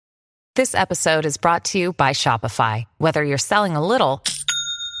This episode is brought to you by Shopify. Whether you're selling a little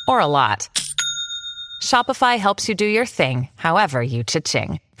or a lot, Shopify helps you do your thing, however you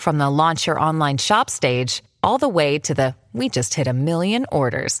cha-ching. From the launch your online shop stage, all the way to the we just hit 1 million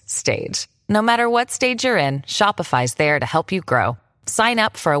orders stage. No matter what stage you're in, Shopify's there to help you grow. Sign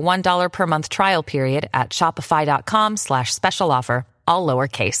up for a $1 per month trial period at shopify.com/special offer, all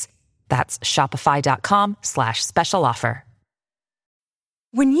lowercase. That's shopify.com/special offer.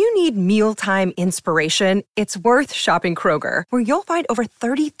 When you need mealtime inspiration, it's worth shopping Kroger, where you'll find over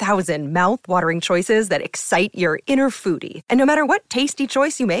 30,000 mouth-watering choices that excite your inner foodie. And no matter what tasty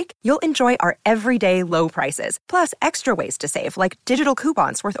choice you make, you'll enjoy our everyday low prices, plus extra ways to save, like digital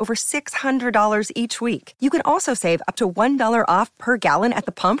coupons worth over $600 each week. You can also save up to $1 off per gallon at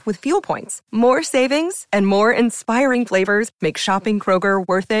the pump with fuel points. More savings and more inspiring flavors make shopping Kroger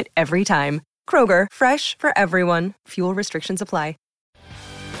worth it every time. Kroger, fresh for everyone. Fuel restrictions apply.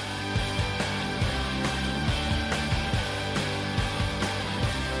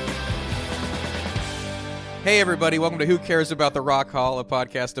 Hey everybody, welcome to Who Cares About the Rock Hall, a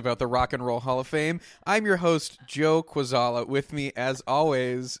podcast about the Rock and Roll Hall of Fame. I'm your host, Joe Quazala. With me, as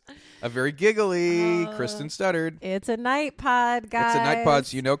always, a very giggly Kristen Studdard. It's a night pod, guys. It's a night pod,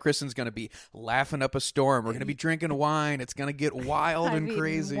 so you know Kristen's going to be laughing up a storm. We're going to be drinking wine. It's going to get wild and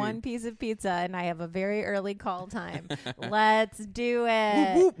crazy. One piece of pizza, and I have a very early call time. Let's do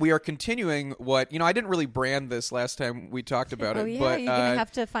it. Whoop, whoop. We are continuing what, I didn't really brand this last time we talked about it. Yeah, but, you're going to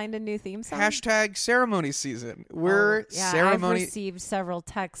have to find a new theme song? Hashtag ceremony season. We're ceremony. I've received several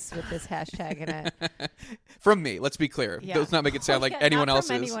texts with this hashtag in it. From me, let's be clear. Yeah. Let's not make it sound like anyone not else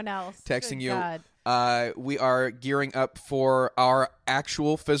from is anyone else. texting Good you. God. We are gearing up for our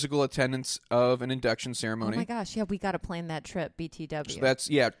actual physical attendance of an induction Oh ceremony. my gosh, yeah, we got to plan that trip, BTW. So that's,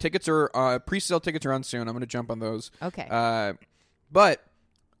 tickets are, pre-sale tickets are on soon. I'm going to jump on those. Okay. But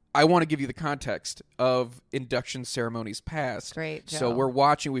I want to give you the context of induction ceremonies past. Great, Joe. So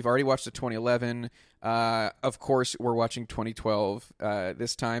we've already watched the 2011. Of course, we're watching 2012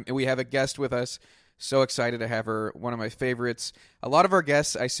 this time. And we have a guest with us. So excited to have her. One of my favorites. A lot of our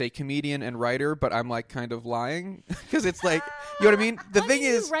guests, I say comedian and writer, but I'm like kind of lying because it's like, you know what I mean? The thing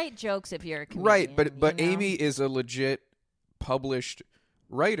is, you write jokes if you're a comedian. right? But you know? Amy is a legit published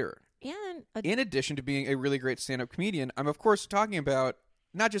writer. And In addition to being a really great stand-up comedian, I'm of course talking about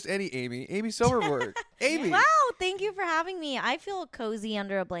not just any Amy Silverberg. Amy. Wow, thank you for having me. I feel cozy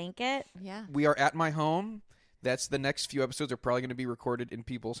under a blanket. yeah. We are at my home. That's the next few episodes are probably going to be recorded in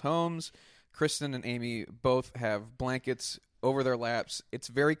people's homes. Kristen and Amy both have blankets over their laps. It's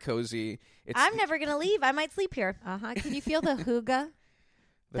very cozy. I'm never going to leave. I might sleep here. Uh-huh. Can you feel the hygge?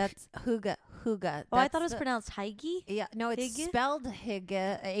 That's hygge. Hygge. Oh, I thought it was pronounced Heige. Yeah, no, it's Hygge? spelled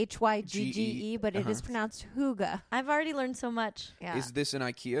hygge, Hyggge, but it is pronounced hygge. I've already learned so much. Yeah. Is this an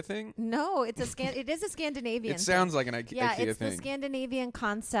IKEA thing? No, it is a Scandinavian. It sounds like an IKEA yeah, thing. it's the Scandinavian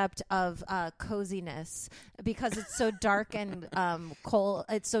concept of coziness because it's so dark and cold.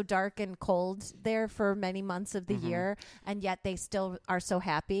 It's so dark and cold there for many months of the year, and yet they still are so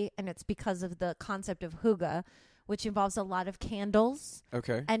happy. And it's because of the concept of hygge, which involves a lot of candles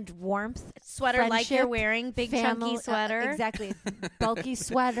Okay. and warmth. Sweater like you're friendship, wearing. Big family- chunky sweater. Exactly. Bulky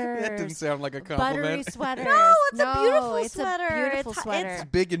sweaters. That didn't sound like a Buttery compliment. sweaters. No, it's a beautiful it's sweater. A beautiful It's- sweater. It's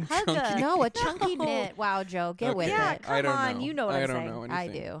big and Hugga. chunky. No, a chunky knit. Wow, Joe, get with Yeah, it. come I don't on, know. you know what I I'm don't saying. know I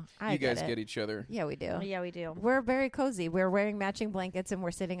anything. do. I You guys get get it. each other. Yeah, we do. Yeah, we do. We're very cozy. We're wearing matching blankets and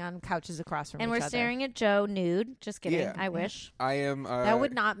we're sitting on couches across from And each we're other. staring at Joe nude. Just kidding. Yeah. I wish. I am. That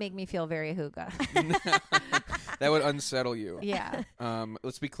would not make me feel very hygge. That would unsettle you. Yeah.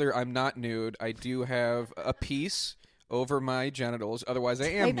 Let's be clear. I'm not nude. I do have a piece over my genitals. Otherwise, I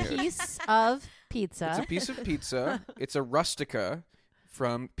am A nude. piece of pizza. It's a piece of pizza. It's a rustica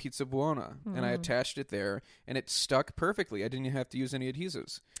from Pizza Buona, and I attached it there, and it stuck perfectly. I didn't have to use any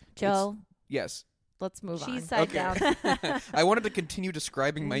adhesives. Joe, Yes. let's move She's on. side Okay. down. I wanted to continue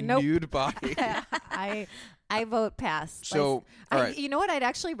describing my Nope. nude body. I vote pass. So, all right. You know what? I'd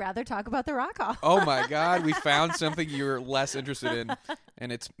actually rather talk about the Rock Hall. Oh my God, we found something you're less interested in,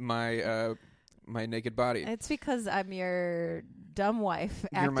 and it's my my naked body. It's because I'm your dumb wife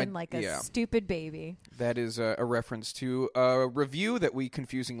You're acting my- like a yeah. stupid baby. That is a reference to a review that we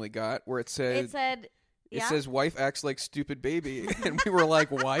confusingly got, where it said It said, it yeah. says wife acts like stupid baby, and we were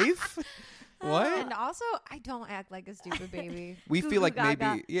like, wife? What? And also, I don't act like a stupid baby. We Goo feel goo like gaga.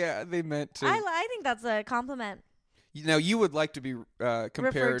 maybe, yeah, they meant to. I think that's a compliment. Now you would like to be Referred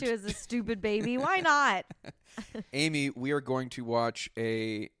compared to as a stupid baby. Why not? Amy, we are going to watch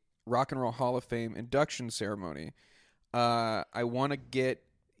a Rock and Roll Hall of Fame induction ceremony. I want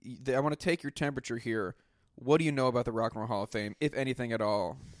to take your temperature here. what do you know about the Rock and Roll Hall of Fame, if anything at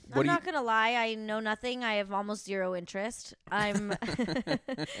all? I'm not going to lie. I know nothing. I have almost zero interest. I'm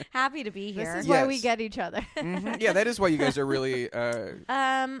happy to be here. This is why Yes. we get each other. Yeah, that is why you guys are really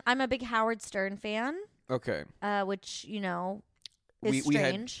I'm a big Howard Stern fan, okay. which, is We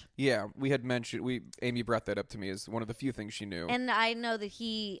had strange. we had mentioned Amy brought that up to me as one of the few things she knew. And I know that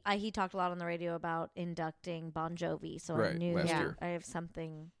he talked a lot on the radio about inducting Bon Jovi, so I Right, knew last that year. I have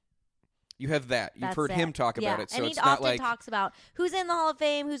something. You have that. You've That's heard it. him talk about Yeah, it, so and it's he not often like talks about who's in the Hall of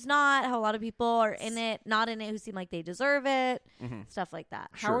Fame, who's not, how a lot of people are in it, not in it, who seem like they deserve it, stuff like that.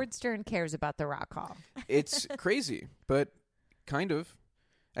 Sure. Howard Stern cares about the Rock Hall. it's crazy, but kind of.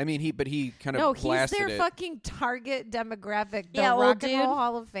 I mean, he kind of No, he's blasted their it. fucking target demographic. The Yeah, old Rock and Roll dude.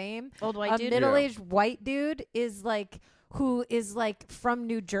 Hall of Fame. Old white a dude. middle-aged white dude is who is from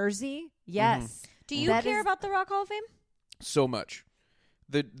New Jersey. Yes. Do you That care is- about the Rock Hall of Fame? So much.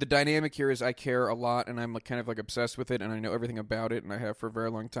 The dynamic here is I care a lot, and I'm kind of obsessed with it, and I know everything about it, and I have for a very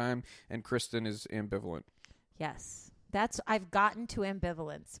long time. And Kristen is ambivalent. Yes. I've gotten to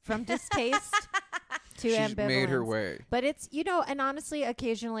ambivalence. From distaste to She's ambivalence. made her way. But it's, and honestly,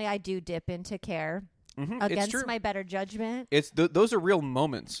 occasionally I do dip into care It's against true. my better judgment. It's those are real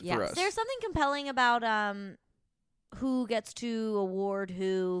moments for Yes. us. There's something compelling about who gets to award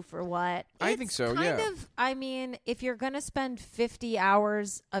who for what. I think so. Kind Yeah. of, I mean, if you're going to spend 50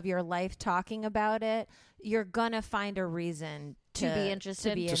 hours of your life talking about it, you're going to find a reason To be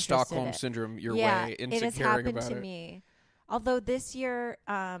interested. To be To interested Stockholm in. syndrome your Yeah, way into it has caring happened about to it. me. Although this year,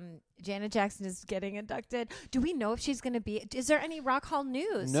 Janet Jackson is getting inducted. Do we know if she's going to be? Is there any Rock Hall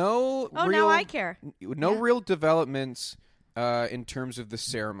news? No. Oh, real, now I care. No Yeah. real developments in terms of the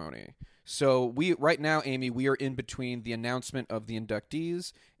ceremony. So right now, Amy, we are in between the announcement of the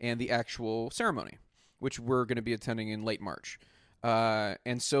inductees and the actual ceremony, which we're going to be attending in late March.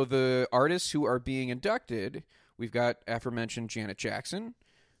 And so the artists who are being inducted, we've got aforementioned Janet Jackson.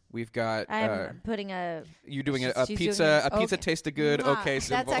 We've got I'm putting a. you doing a She's pizza. doing A pizza okay. tasted good. Mwah. Okay,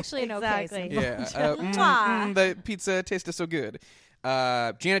 symbol. That's actually an okay Exactly. symbol. Yeah, Mwah. the pizza tasted so good.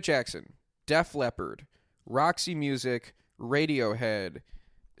 Janet Jackson, Def Leppard, Roxy Music, Radiohead,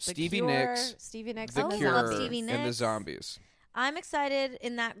 Stevie Cure, Nicks, Stevie Nicks, The Oh, and Cure, love Zombies. Stevie and the Nicks. Zombies. I'm excited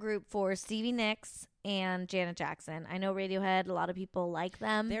in that group for Stevie Nicks and Janet Jackson. I know Radiohead. A lot of people like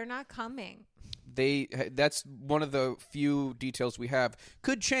them. They're not coming. That's one of the few details we have.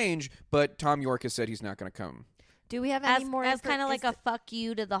 Could change, but Tom York has said he's not going to come. Do we have as any more? kind of like a fuck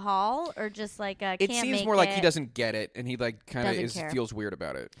you to the hall, or just like a It can't seems make more like he it? doesn't get it, and he kind of Doesn't care. feels weird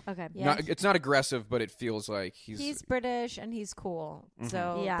about it. Okay. Yeah. It's not aggressive, but it feels like He's British and he's cool. Mm-hmm.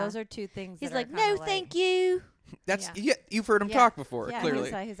 So Yeah. those are two things. He's that like, are no, kinda thank you. That's Yeah. you've heard him Yeah. talk before. Yeah,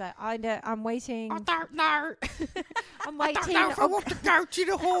 Clearly, he's like, I'm waiting. don't know. I'm waiting. I don't know if I want to go to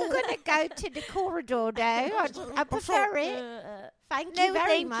the hall. I'm gonna go to the corridor now. I prefer it. Thank you No, very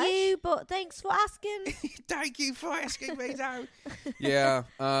thank much. you, but thanks for asking. Thank you for asking me though. Yeah,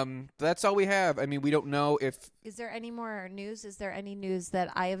 that's all we have. I mean, we don't know if Is there any more news? Is there any news that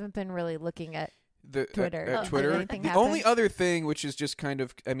I haven't been really looking at? the Twitter. At Did Twitter. anything The happen? only other thing, which is just kind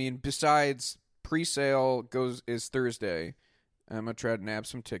of, I mean, besides pre-sale is Thursday. I'm gonna try to nab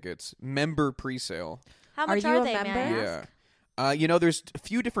some tickets. Member pre-sale. How Are much you are a they, member? may I ask? Yeah. There's a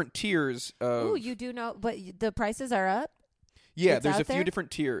few different tiers of. Oh, you do know, but the prices are up. Yeah, it's there's out a few there?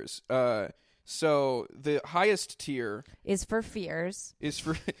 different tiers. So the highest tier Is for fears. is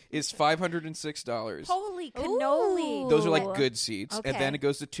 $506. Holy cannoli. Those are Ooh. like good seats, and then Okay. it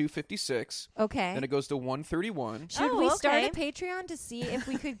goes to $256. Okay. Then it goes to $131. Should Oh, we start a okay. Patreon to see if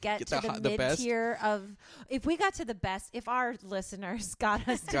we could get Get to the the best? mid tier of? If we got to the best, if our listeners got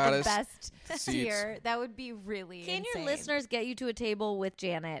us to Got the us best seats. tier, that would be really. Can your insane. listeners get you to a table with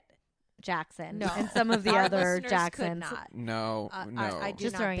Janet Jackson No. and some of the Our other listeners could Jacksons? not. No, no. I do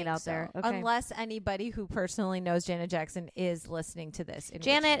Just not throwing it think out so. there. Okay. Unless anybody who personally knows Janet Jackson is listening to this. in which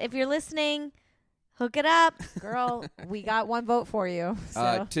Janet, if you're listening, hook it up. girl, we got one vote for you.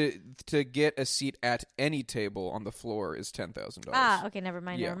 So. To get a seat at any table on the floor is $10,000. Okay, never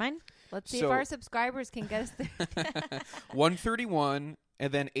mind, Yeah. never mind. Let's see so- if our subscribers can get us there. 131,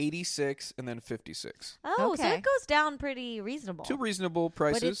 and then 86, and then 56. Oh, so Okay. it goes down pretty reasonable. Two reasonable But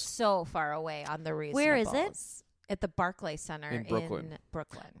it's prices. so far away on the reasonables. Where is it? At the Barclays Center In Brooklyn.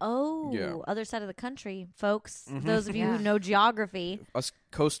 Oh, Yeah. other side of the country, folks. Mhm. Those of you Yeah. who know geography. Us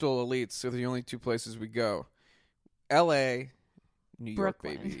coastal elites are the only two places we go. L.A., New York,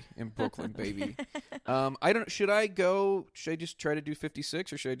 Brooklyn. baby, and Brooklyn, baby. I don't. Should I go? Should I just try to do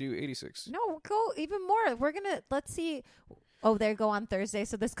 56 or should I do 86? No, go even more. Let's see. Oh, they go on Thursday,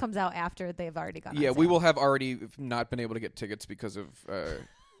 so this comes out after they've already gone on Yeah, we sale. will have already not been able to get tickets because of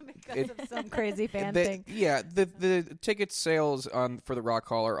because of some crazy fan They- thing. Yeah, the ticket sales for the Rock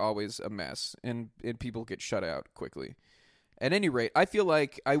Hall are always a mess, and people get shut out quickly. At any rate, I feel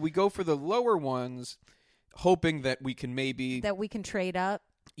like we go for the lower ones, hoping that we can That we can trade up.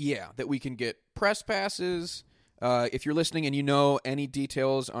 that we can get press passes. If you're listening and you know any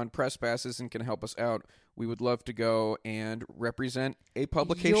details on press passes and can help us out, we would love to go and represent a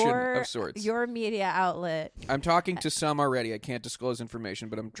publication of sorts. Your media outlet. I'm talking to some already. I can't disclose information,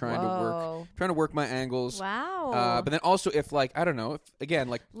 but I'm trying Whoa. to work my angles. Wow. But then also, if like I don't know, if, again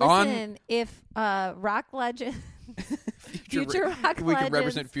like Listen, if rock legend, future rock we can legends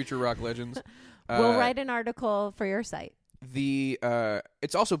represent future rock legends. we'll write an article for your site.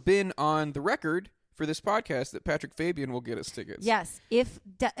 It's also been on the record for this podcast that Patrick Fabian will get us tickets. Yes, if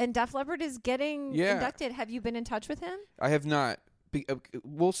and Def Leppard is getting inducted, have you been in touch with him? I have not.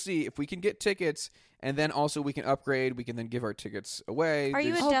 We'll see if we can get tickets, and then also we can upgrade. We can then give our tickets away. Are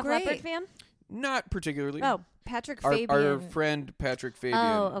you a There's- Def great. Leppard fan? Not particularly. Oh. Patrick our Fabian friend Patrick Fabian.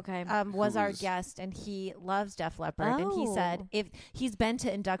 Oh, okay. was our who's- guest, and he loves Def Leppard, and he said Oh. if he's been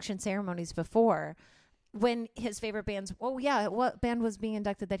to induction ceremonies before, when his favorite bands. Oh yeah, what band was being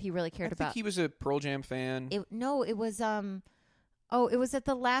inducted that he really I cared think about? he was a Pearl Jam fan. It was it was at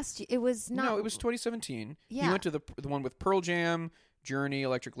the last. It was not. No, it was 2017. He Yeah. went to the one with Pearl Jam, Journey,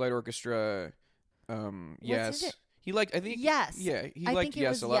 Electric Light Orchestra. Yes. it? He liked. I think. Yes. Yeah, he I liked think it Yes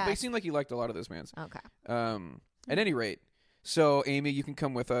was a lot. But it Yes. seemed like he liked a lot of those bands. Okay. At any rate, so Amy, you can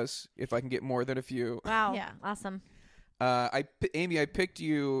come with us if I can get more than a few. Wow. Yeah. Awesome. Amy, I picked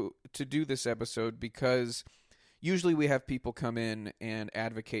you to do this episode because usually we have people come in and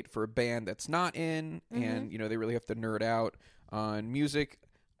advocate for a band that's not in, and they really have to nerd out on music.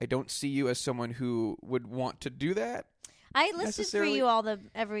 I don't see you as someone who would want to do that. I listed for Necessarily. you all the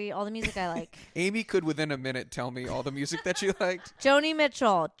music I like. Amy could within a minute tell me all the music that you liked. Joni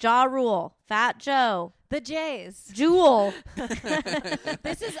Mitchell, Ja Rule, Fat Joe, The Jays. Jewel,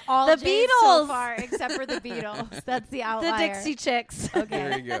 This is all The Jays so Beatles. far, except for the Beatles. That's the the outlier. Dixie Chicks.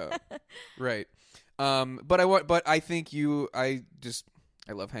 There you go. Right. But I think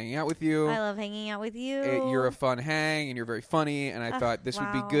I love hanging out with you. I love hanging out with you. You're a fun hang, and you're very funny. And I thought this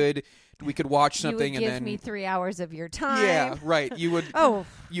would wow. be good. We could watch something, you would give and then me 3 hours of your time. yeah, right. You would. Oh.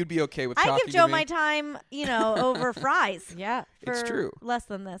 You'd be okay with I talking give Joe to me. my time, over fries. Yeah, For It's true. Less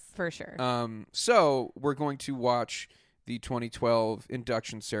than this. for sure. So we're going to watch the 2012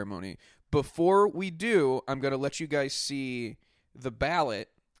 induction ceremony. Before we do, I'm going to let you guys see the ballot,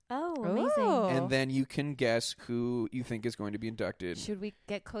 Oh, amazing. Oh. and then you can guess who you think is going to be inducted. Should we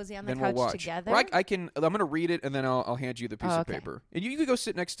get cozy on the Then couch we'll watch. together? Well, I can. I'm going to read it, and then I'll hand you the piece Oh, of okay. paper, and you can go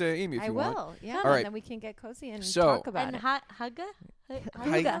sit next to Amy if I you will. want. Yeah. All and right. then we can get cozy and So- talk about And it. Hugga?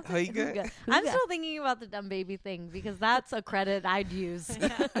 Hugga. Hugga. I'm still thinking about the dumb baby thing because that's a credit I'd use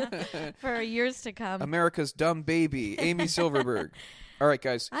for years to come. America's dumb baby, Amy Silverberg. All right,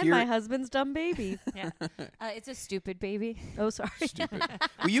 guys. I'm Here, my husband's dumb baby. Yeah. It's a stupid baby. Oh, sorry. stupid.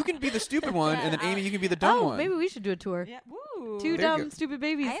 Well, you can be the stupid one, and then Amy, you can be the dumb Oh, one. maybe we should do a tour. Yeah. Woo. Two There you dumb, go. stupid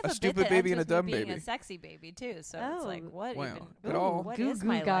babies. I have A a, stupid bit that baby ends and a with me dumb being baby. a sexy baby too. So Oh. it's like, what Wow. even? Good all. What Goo is goo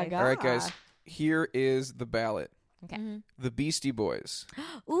my gaga. life? All right, guys. Here is the ballot. Okay. Mm-hmm. The Beastie Boys.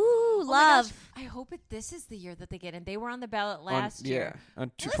 Ooh, Oh my love. gosh, I hope this is the year that they get in. They were on the ballot On- last year. Yeah,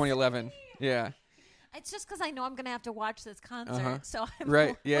 on 2011. Yeah. It's just because I know I'm going to have to watch this concert. Uh-huh. So I'm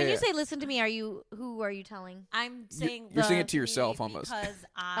Right. Yeah. when yeah. you say "listen to me," who are you telling? I'm saying you're saying the it to yourself me almost. because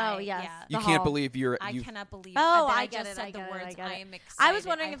I Oh, yes. yeah, you the can't hall. believe you're. I you cannot believe Oh, that I I get just it, said I the get it, words. I get it. I am excited. I was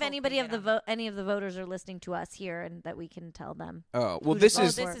wondering if hope anybody we of get the on. any of the voters are listening to us here, and that we can tell them. Oh well, Who this to vote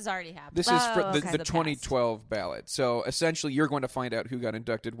is for. This is already happening. this is for Oh, the, okay. the The past. 2012 ballot. So essentially, you're going to find out who got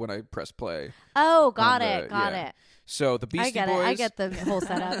inducted when I press play. Oh, got On it, the- got yeah. it. So the Beastie I get Boys, it. I get the whole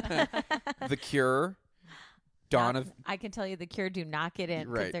setup. The Cure, Donovan, I can tell you the Cure do not get in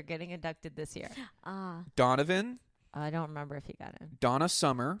because Right. they're getting inducted this year. Ah, Donovan, I don't remember if he got in. Donna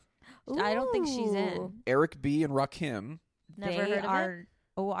Summer, I don't think she's Ooh. in. Eric B. and Rakim, Never they heard of are. it.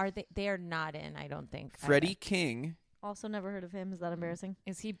 Oh, are they? They are not in. I don't think. Freddie King, Also, never heard of him. Is that embarrassing?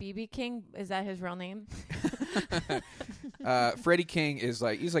 Is he BB King? Is that his real name? Freddie King is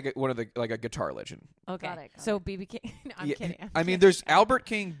he's one of the a guitar legend. Okay. Got it. So BB King. No, I'm Yeah, kidding. I'm I mean, kidding. there's Albert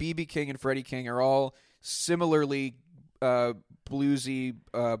King, BB King, and Freddie King are all similarly bluesy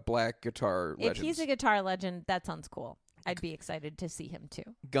black guitar If legends. he's a guitar legend, that sounds cool. I'd be excited to see him too.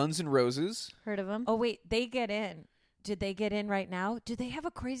 Guns N' Roses, Heard of him? Oh wait, they get in. Did they get in right now? Do they have a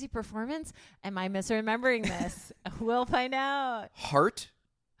crazy performance? Am I misremembering this? We'll find out. Heart,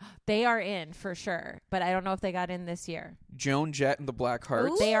 They are in for sure, but I don't know if they got in this year. Joan Jett and the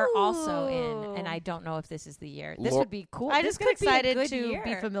Blackhearts. They are also in, and Ooh. I don't know if this is the year. This Lo- would be cool. I This just get could be a excited good to year.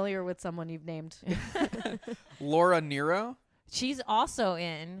 be familiar with someone you've named. Laura Nero. She's also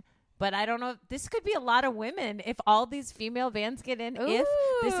in, but I don't know. This could be a lot of women if all these female bands get in. If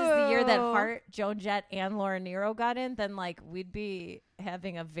this is the year that Ooh. Heart, Joan Jett, and Laura Nero got in, then like we'd be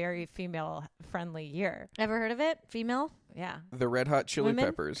having a very female friendly year. Ever heard of it? Female? Yeah. The Red Hot Chili Women?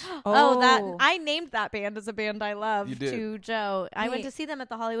 Peppers. Oh, that I named that band as a band I love You did. to Joe. I went Wait. to see them at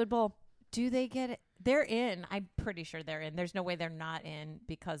the Hollywood Bowl. Do they get it? They're in. I'm pretty sure they're in. There's no way they're not in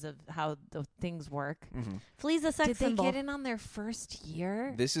because of how the things work. Flea's a sex Did they symbol. get in on their first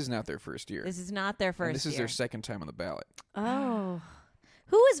year? This is not their first year. This is not their And first this is year. their second time on the ballot. Oh.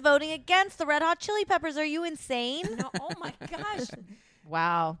 Who is voting against the Red Hot Chili Peppers? Are you insane? No, oh my gosh.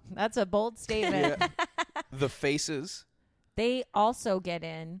 Wow. That's a bold statement. Yeah. The Faces. They also get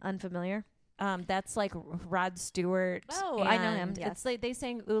in. Unfamiliar. That's like Rod Stewart. Oh, I know him, and yes. It's like they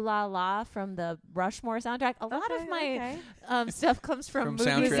sang "Ooh La La" from the Rushmore soundtrack. A lot of my okay. stuff comes from movie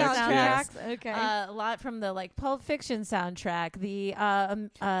soundtracks, yeah. soundtracks. Okay. A lot from the like Pulp Fiction soundtrack. The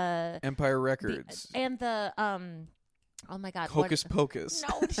Empire Records. and the oh my god, Hocus Pocus.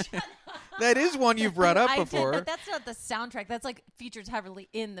 No, shut up. That is one you've brought up I did, before. but that's not the soundtrack. That's like features heavily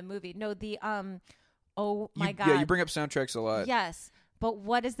in the movie. No, the oh my You- god. Yeah, you bring up soundtracks a lot. Yes. But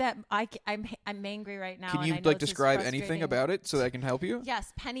what is that? I'm angry right now. Can and you I know like this is describe anything frustrating. about it so that I can help you?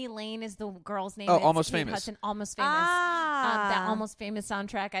 Yes, Penny Lane is the girl's name. Oh, It's Almost Kate Famous. Hudson, Almost Famous. That Almost Famous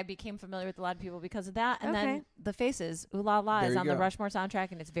soundtrack. I became familiar with a lot of people because of that. And Okay. then The Faces, Ooh La La, There is you on the go. Rushmore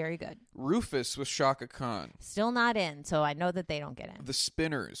soundtrack, and it's very good. Rufus with Shaka Khan. Still not in, so I know that they don't get in. The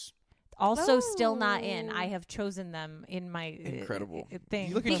Spinners. Also, still not in. Oh. I have chosen them in my Incredible.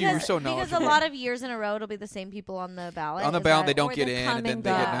 thing. Look at you, because, you're so because knowledgeable. a lot of years in a row, it'll be the same people on the ballot. On the Is ballot, that- they don't or get they in, come and then and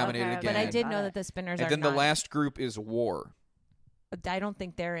they go. get nominated Okay, again. But I did Got know it. that the Spinners and are then the not. last group is War. I don't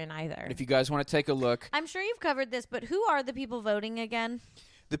think they're in either. And if you guys want to take a look, I'm sure you've covered this, but who are the people voting again?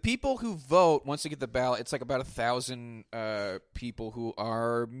 the people who vote once they get the ballot, it's like about 1,000 people who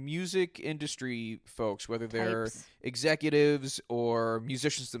are music industry folks, whether they're Types. executives or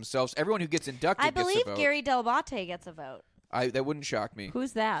musicians themselves. Everyone who gets inducted I gets believe to vote. Gary Delabate gets a vote. That wouldn't shock me.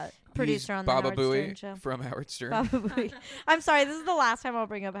 Who's that? Producer He's on the Baba Howard Booey Stern show. from Howard Stern. Baba Booey. I'm sorry, this is the last time I'll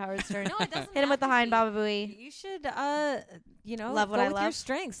bring up Howard Stern. No, it doesn't Hit him with the have to hind, be. Baba Booey. You should, Love what go I with your love.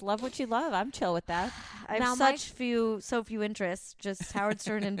 strengths. Love what you love. I'm chill with that. I Now, have my- so few interests. Just Howard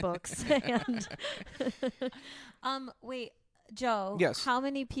Stern and books. And Wait, Joe. Yes. How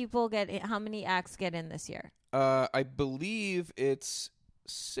many people get in, how many acts get in this year? I believe it's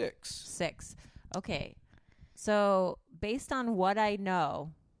 6. 6. Okay. So, based on what I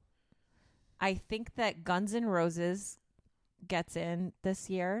know, I think that Guns N' Roses gets in this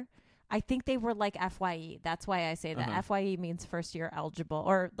year. I think they were like FYE. That's why I say that. Uh-huh. FYE means first year eligible.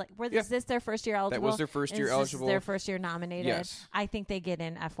 Or like, Yeah. is this their first year eligible? That was their first year Is this eligible. their first year nominated? Yes. I think they get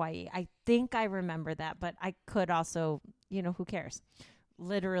in FYE. I think I remember that, but I could also, who cares?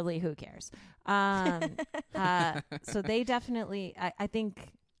 Literally, who cares? So they definitely, I think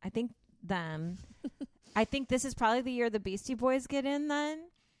them. I think this is probably the year the Beastie Boys get in then,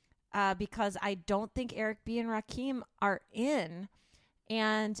 because I don't think Eric B. and Rakim are in.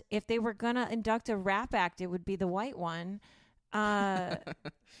 And if they were going to induct a rap act, it would be the white one.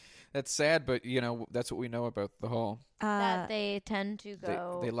 That's sad, but that's what we know about the Hall. that they tend to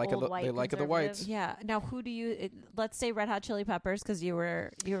go. they like old the- white they like the whites. conservative. Yeah. Now, who do you? Let's say Red Hot Chili Peppers, because you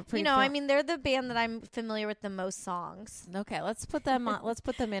were pretty. I mean, they're the band that I'm familiar with the most songs. Okay, let's put them on. Let's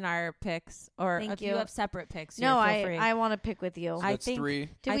put them in our picks, or Thank if you you. have separate picks. No, feel free. I want to pick with you. So I that's think 3.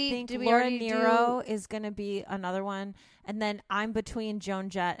 Did I we- think did we Laura already Nero is going to be another one, and then I'm between Joan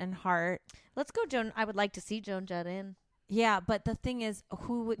Jett and Hart. Let's go, Joan. I would like to see Joan Jett in. Yeah, but the thing is,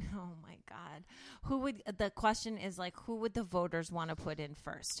 who would? Oh my God, who would? The question is like, who would the voters want to put in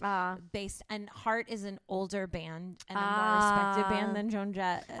first? Based and Hart is an older band and a more respected band than Joan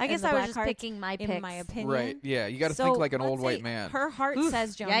Jett. I guess and the I was just Blackhearts, picking my in picks. my opinion. Right. Yeah, you got to So think like an let's old white say man. Her heart Oof,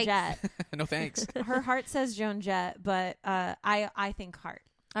 says Joan yikes. Jett. No thanks. Her heart says Joan Jett, but I think Hart.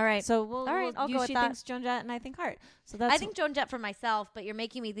 All right. So we'll. All right, I'll go with she that. thinks Joan Jett, and I think Hart. So that's. I think Joan Jett for myself, but you're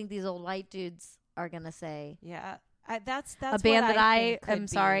making me think these old white dudes are gonna say Yeah. That's a what band that I think could am be.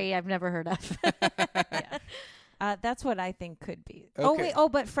 sorry I've never heard of. Yeah. That's what I think could be. Oh Okay.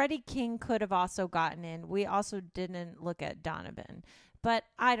 wait. But Freddie King could have also gotten in. We also didn't look at Donovan, but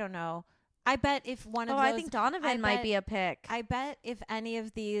I don't know. I bet if one of Oh, those, I think Donovan might be a pick. I bet if any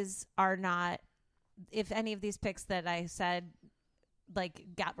of these are not, if any of these picks that I said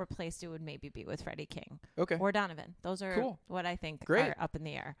got replaced, it would maybe be with Freddie King Okay. or Donovan. Those are Cool. what I think Great. are up in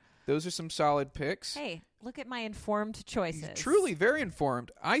the air. Those are some solid picks. Hey, look at my informed choices. Truly very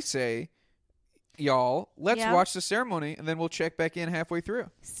informed. I say, y'all, let's Yeah. watch the ceremony, and then we'll check back in halfway through.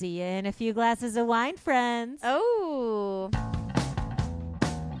 See you in a few glasses of wine, friends. Oh.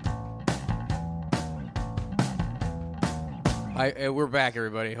 We're back,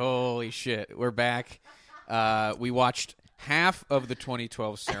 everybody. Holy shit. We're back. We watched half of the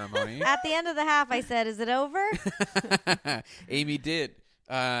 2012 ceremony. At the end of the half, I said, "Is it over?" Amy did.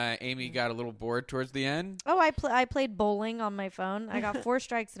 Amy got a little bored towards the end. Oh, I played bowling on my phone. I got 4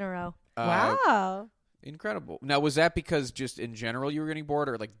 strikes in a row. Wow. Incredible. Now, was that because just in general you were getting bored,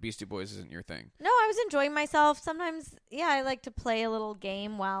 or like Beastie Boys isn't your thing? No, I was enjoying myself. Sometimes, yeah, I like to play a little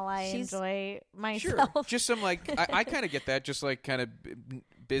game while I She's- enjoy Sure. myself. Just some like, I kind of get that, just like kind of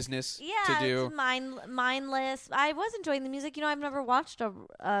business Yeah, to do. it's mindless. I was enjoying the music. You know, I've never watched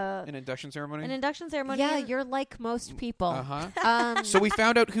An induction ceremony? an induction ceremony. Yeah, you're like most people. Uh-huh. So we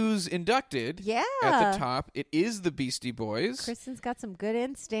found out who's inducted Yeah. at the top. It is the Beastie Boys. Kristen's got some good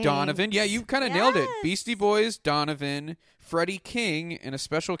instincts. Donovan. Yeah, you kind of nailed it. Yes. Beastie Boys, Donovan, Freddie King in a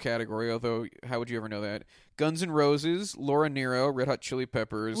special category, although how would you ever know that? Guns N' Roses, Laura Nero, Red Hot Chili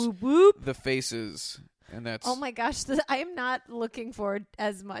Peppers, The Faces. And that's Oh my gosh, I am not looking forward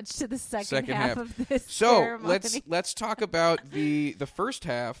as much to the second half. half of this So ceremony. let's talk about the first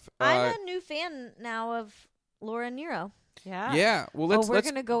half. I'm a new fan now of Laura Nero. Yeah. Yeah, well let's we're let's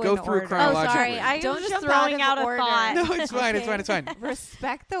gonna go go in through order. Oh, chronologically. sorry. I Don't was just jump throwing out out of a order. thought. No, it's fine. It's fine. It's fine.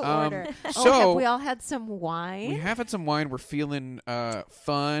 Respect the Um, order. so- have we all had some wine? We have had some wine. We're feeling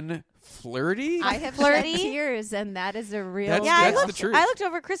fun, flirty. I have Flirty? shed tears, and that is a real. That's- Yeah, I that's looked, the truth. I looked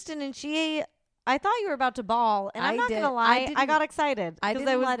over Kristen and I thought you were about to bawl, and I'm I not did. gonna I lie, I didn't- got excited. I 'cause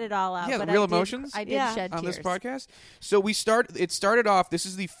didn't was, Let it all out. Yeah, but the real I did- emotions I did Yeah. shed on tears. this podcast. So it started off. This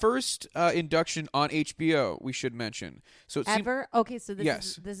is the first induction on HBO. We should mention. So it seemed- Ever? Okay, so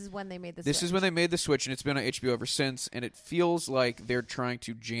Yes. this is when they made this. This is when they made the switch, and it's been on HBO ever since. And it feels like they're trying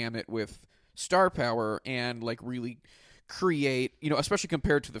to jam it with star power and like really create, especially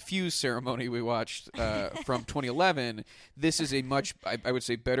compared to the Fuse ceremony we watched from 2011. This is a much, I would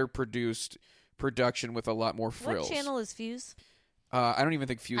say, better produced production with a lot more frills. What channel is Fuse? I don't even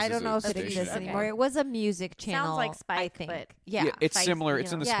think Fuse. I don't is know a if it station exists Okay. anymore. It was a music channel. like Spike, I think. but- yeah, it's Spike, similar. you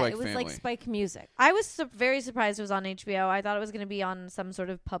It's in know. the yeah, Spike it was family. like Spike Music. I was very surprised it was on HBO. I thought it was going to be on some sort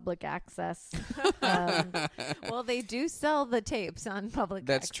of public access. Well, they do sell the tapes on public.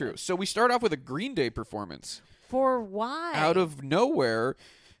 That's access. true. So we start off with a Green Day performance For why? out of nowhere.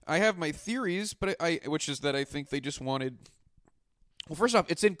 I have my theories, but which is that I think they just wanted. Well, first off,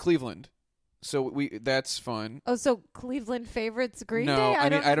 it's in Cleveland, so that's fun. Oh, so Cleveland favorites Green no, Day? I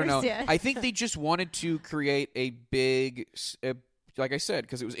mean I don't know. understand. I think they just wanted to create a big, like I said,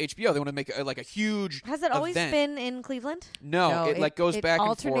 because it was HBO. They want to make a huge. Has it always event. been in Cleveland? No, it like goes it back and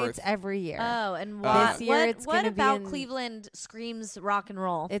alternates forth. every year. Oh, and This year it's what gonna be about in- Cleveland screams rock and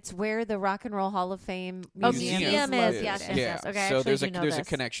roll? It's where the Rock and Roll Hall of Fame Oh, Museum, museum is is, yes, located. yes, Yeah. Okay, So actually, there's I do know there's a this.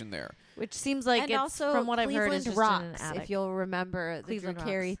 connection there. Which seems like And it's, also, from what I've heard, is Cleveland just Rocks, in an attic. if you'll remember Cleveland the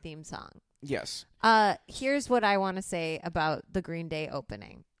Drew Carey Rocks. theme song. Yes. Here's what I want to say about the Green Day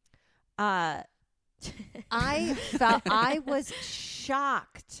opening. I was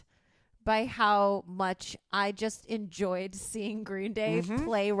shocked by how much I just enjoyed seeing Green Day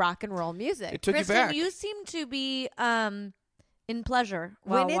play rock and roll music. It took Kristen, you back. you seem to be in pleasure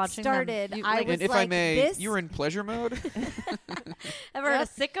while When it watching them. started, You, I like, was And if I like, may, this- you were in pleasure mode. ever heard of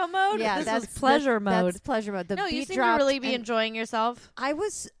sicko mode? Yeah, this that's was pleasure mode. That's pleasure mode. The No, beat you seem to dropped really be and enjoying yourself. I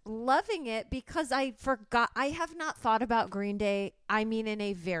was loving it because I forgot. I have not thought about Green Day, in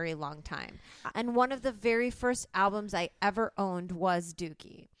a very long time. And one of the very first albums I ever owned was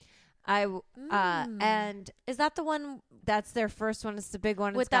Dookie. And Is that the one that's their first one. It's the big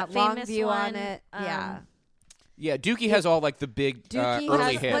one. with It's got that long famous view one? on it. Yeah. Yeah, Dookie has all like the big Dookie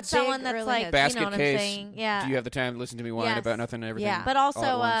early has hits. What's that Big one that's early like, hits. Basket you know what Case. I'm saying? Yeah. Do you have the time to listen to me whine Yes. about nothing and everything? Yeah. But all also,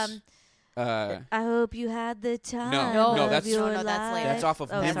 at once? I hope you had the time. No, of that's- your No, that's later. life. That's off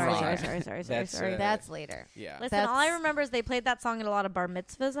of Oh, Nimrod. sorry. That's, That's later. yeah. Listen, That's- all I remember is they played that song at a lot of bar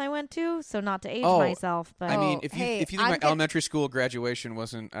mitzvahs I went to, so not to age Oh, myself, but I mean, Oh, if you hey, if you think I'm my get- elementary school graduation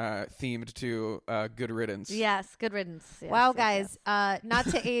wasn't themed to Good Riddance, yes, good riddance. Yes, Wow, yes, guys, yes. not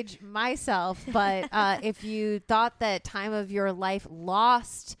to age myself, but if you thought that time of your life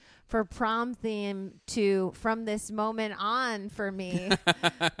lost for prom theme to from this moment on for me,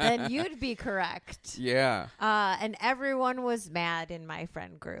 then you'd be correct. yeah, And everyone was mad in my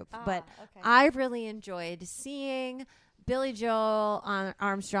friend group. But okay. I really enjoyed seeing Billy Joel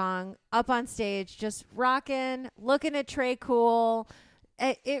Armstrong up on stage, just rocking, looking at Trey Cool.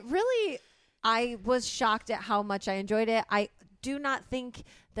 It really, I was shocked at how much I enjoyed it. I do not think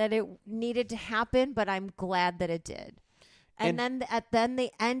that it needed to happen, but I'm glad that it did. And then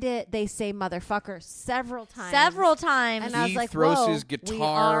they end it. They say "motherfucker" several times. And I was like, throws "Whoa, his guitar we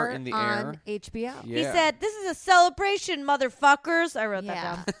are in the on air. HBO." Yeah. He said, "This is a celebration, motherfuckers." I wrote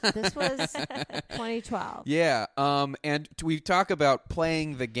that down. This was 2012. Yeah. And we talk about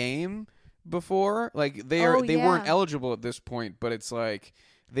playing the game before. Like they weren't eligible at this point, but it's like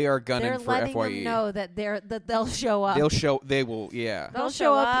they are gunning They're for letting FYE. them know that they'll show up. They will. Yeah. They'll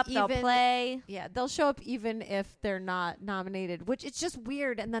show up. They'll even- play. Yeah, they'll show up even if they're not nominated, which it's just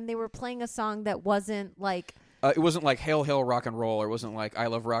weird. And then they were playing a song that wasn't like. It wasn't like "Hail Hail Rock and Roll" or it wasn't like "I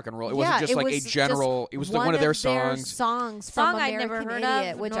Love Rock and Roll." It wasn't just it like was a general. just It was one one of their their songs. songs Song from I'd American never heard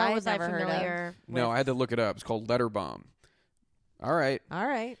Idiot, of, which nor I was had never heard of. familiar. No, I had to look it up. It's called "Letter Bomb." All right. All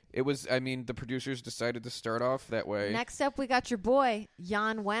right. It was. I mean, the producers decided to start off that way. Next up, we got your boy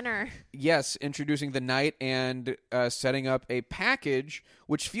Jan Wenner. Yes, introducing the night and setting up a package,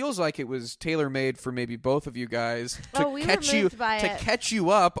 which feels like it was tailor made for maybe both of you guys to we were catch you moved by it. catch you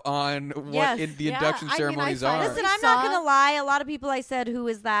up on what Yes, the yeah. induction I mean, ceremonies I are. finally Listen, I'm saw- not going to lie. A lot of people I said, "Who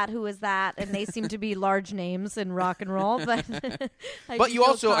is that? Who is that?" And they seem to be large names in rock and roll. But But you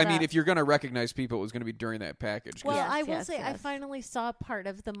also, I mean, if you're going to recognize people, it was going to be during that package. 'cause- Well, Yes, I will yes, say I yes. finally saw part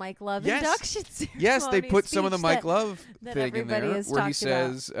of the Mike Love Yes. induction ceremony. yes, they put some of the Mike speech Love that thing in everybody there has where he talked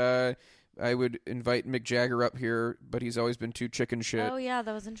about. says, "I would invite Mick Jagger up here, but he's always been too chicken shit." Oh yeah,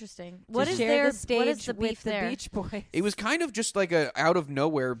 that was interesting. to What is share their the stage what is the with beef the there? Beach Boys. It was kind of just like a out of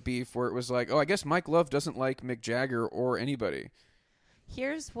nowhere beef where it was like, oh, I guess Mike Love doesn't like Mick Jagger or anybody.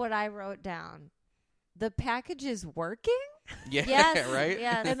 Here's what I wrote down. The package is working? Yeah, Yes, right?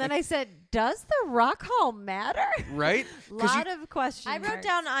 yes. And then I said, does the Rock Hall matter? Right? Lot of questions. I wrote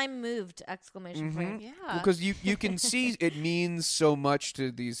down "I'm moved!" exclamation point. Yeah. Because you can see it means so much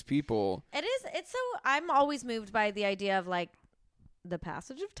to these people. It is. It's so. I'm always moved by the idea of like the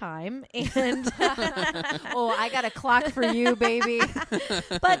passage of time and Oh, I got a clock for you, baby.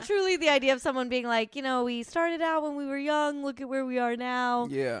 but truly the idea of someone being like, we started out when we were young, look at where we are now.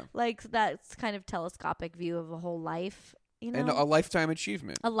 Yeah. Like that's kind of telescopic view of a whole life, And a lifetime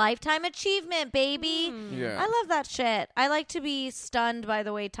achievement. a lifetime achievement, baby. Yeah. I love that shit. I like to be stunned by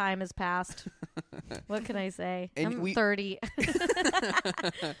the way time has passed. What can I say? And I'm we- 30.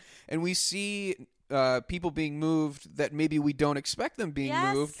 And we see people being moved that maybe we don't expect them being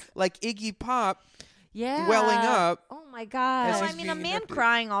Yes. moved. Like Iggy Pop Yeah. welling up. Oh, my God. As Well, he's I mean, a being man inducted.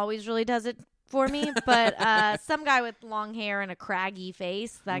 crying always really does it for me, but some guy with long hair and a craggy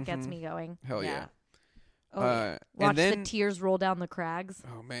face, that gets me going. Hell yeah. Oh, yeah. Watch and then, the tears roll down the crags.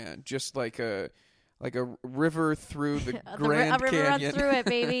 oh man, just like a river through the A Grand river runs Canyon. through it,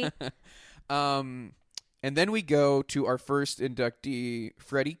 baby. And then we go to our first inductee,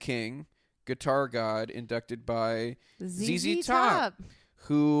 Freddie King, guitar god, inducted by ZZ Top,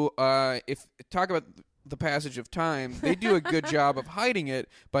 who, if talk about the passage of time, they do a good job of hiding it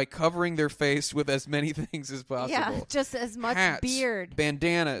by covering their face with as many things as possible. Yeah, just as much Hats, beard.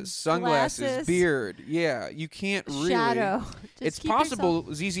 bandanas, sunglasses, Glasses. beard. Yeah, you can't really. Shadow. Just It's keep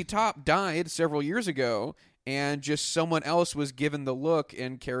possible ZZ Top died several years ago, and just someone else was given the look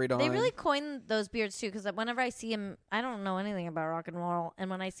and carried on. They really coined those beards too, because whenever I see him, I don't know anything about rock and roll, and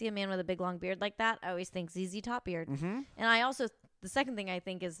when I see a man with a big long beard like that, I always think ZZ Top beard. Mm-hmm. And I also, the second thing I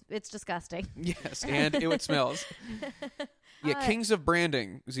think is it's disgusting. Yes, and it smells. Yeah, Kings of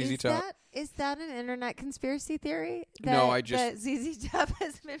Branding, ZZ Top. Is that an internet conspiracy theory? No, that, I just- that ZZ Top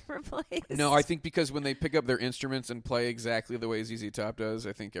has been replaced. No, I think because when they pick up their instruments and play exactly the way ZZ Top does,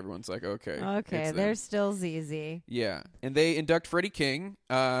 I think everyone's like, okay. Okay, it's them. they're still ZZ. Yeah, and they induct Freddie King,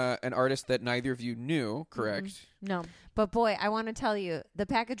 an artist that neither of you knew, correct? Mm-hmm. No. But boy, I want to tell you, the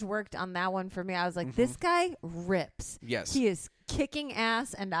package worked on that one for me. I was like, this guy rips. Yes. He is kicking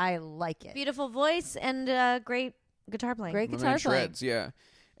ass, and I like it. Beautiful voice and great guitar playing. Great My guitar man playing. shreds, yeah.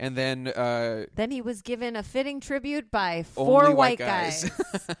 And then Then he was given a fitting tribute by only four white guys.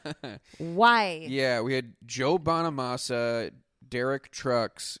 Why? Yeah, we had Joe Bonamassa, Derek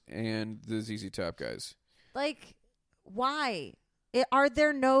Trucks, and the ZZ Top guys. Like, why? Are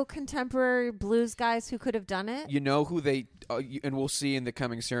there no contemporary blues guys who could have done it? You know who they, and we'll see in the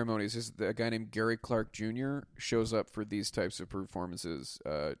coming ceremonies, is a guy named Gary Clark Jr. shows up for these types of performances,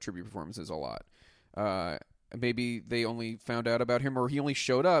 tribute performances a lot. Maybe they only found out about him, or he only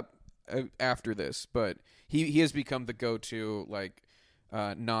showed up after this, but he has become the go-to, like,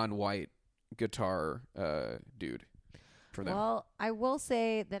 non-white guitar dude. for them. Well, I will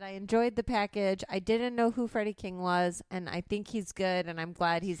say that I enjoyed the package. I didn't know who Freddie King was, and I think he's good, and I'm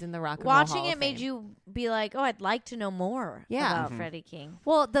glad he's in the Rock and Roll Watching Hall it of made Fame. you be like, oh, I'd like to know more Yeah. about Freddie King.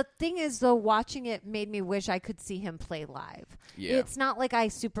 Well, the thing is, though, watching it made me wish I could see him play live. Yeah. It's not like I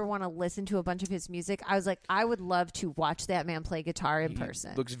super want to listen to a bunch of his music. I was like, I would love to watch that man play guitar in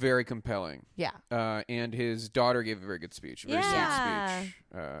person. Looks very compelling. Yeah. And his daughter gave a very good speech. Very Yeah. sweet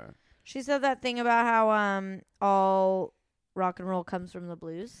speech. She said that thing about how all rock and roll comes from the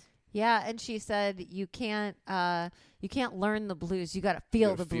blues. Yeah, and she said you can't learn the blues. You got to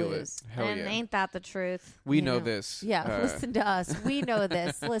feel the feel it. blues. Hell And yeah. ain't that the truth? We You know know. this. Yeah, listen to us. We know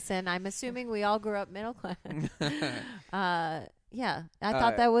this. Listen, I'm assuming we all grew up middle class. Yeah, I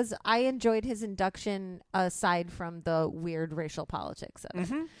thought that was. I enjoyed his induction aside from the weird racial politics of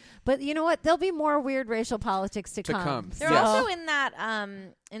it. But you know what? There'll be more weird racial politics to come. They're Yes. also in that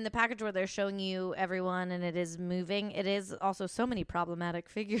in the package where they're showing you everyone and it is moving. It is also so many problematic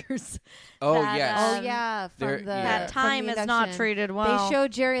figures. Oh, that, yes. Oh yeah, There- from the yeah. That from time the is not induction. treated well. They show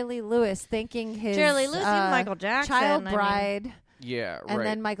Jerry Lee Lewis thanking his Jerry Lee Lewis, even Michael Jackson, child I mean- bride, Yeah, right. and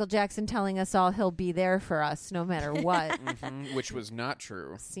then Michael Jackson telling us all he'll be there for us no matter what. Which was not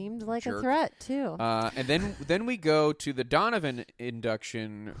true. Seemed like Jerk. a threat too. And then we go to the Donovan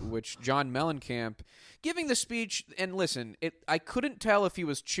induction, which John Mellencamp giving the speech. And listen, I couldn't tell if he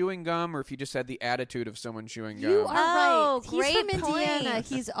was chewing gum or if he just had the attitude of someone chewing gum. You are Oh, right. He's from great Indiana. point.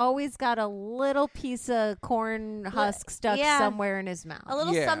 He's always got a little piece of corn husk stuck yeah. somewhere in his mouth. a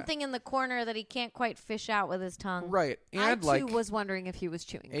little Yeah. something in the corner that he can't quite fish out with his tongue. Right. I And too like was wondering if he was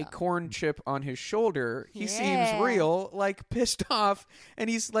chewing a gum. corn chip on his shoulder. He seems Yeah. real, like pissed off, and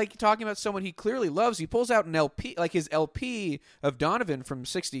he's like talking about someone he clearly loves. He pulls out an LP, like his LP of Donovan from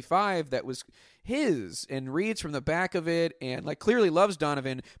 '65 that was his, and reads from the back of it, and like clearly loves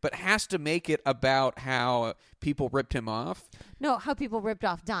Donovan, but has to make it about how people ripped him off. No, how people ripped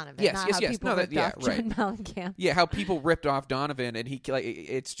off Donovan. Yes, not yes, how yes. people No, that- ripped yeah, off John right. Mellencamp. Yeah, how people ripped off Donovan, and he like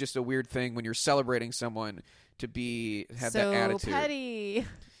it's just a weird thing when you're celebrating someone to have so that attitude. petty.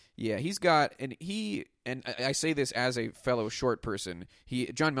 Yeah, he's got, and I say this as a fellow short person.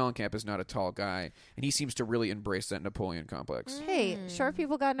 John Mellencamp is not a tall guy, and he seems to really embrace that Napoleon complex. Hey, short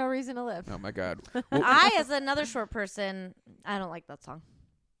people got no reason to live. Oh my God! As another short person, I don't like that song.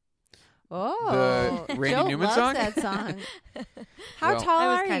 Oh, The Randy Joe Newman loves song? that song. How Well- tall I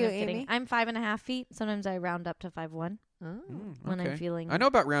was are kind you, of kidding. Amy? I'm 5.5 feet. Sometimes I round up to 5'1" when I'm Okay. feeling. I know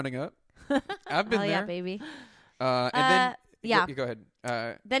about rounding up. I've been Oh there. yeah, baby. And then yeah. go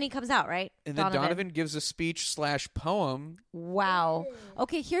ahead. Then he comes out, right? And then Donovan gives a speech / poem. Wow.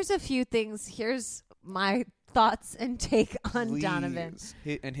 Okay, here's a few things. Here's my thoughts and take on Donovan.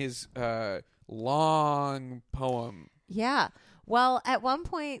 Please. And his long poem. Yeah. Well, at one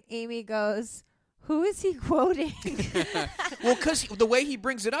point, Amy goes, "Who is he quoting?" Well, because the way he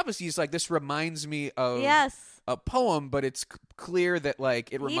brings it up is he's like, this reminds me of Yes. a poem, but it's clear that like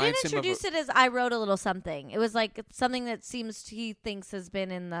it He reminds didn't him of. introduce it as I wrote a little something. It was like something that he thinks has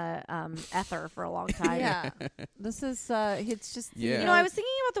been in the ether for a long time. yeah. This is, it's just, Yeah. You know, I was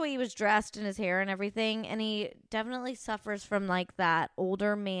thinking about the way he was dressed and his hair and everything, and he definitely suffers from like that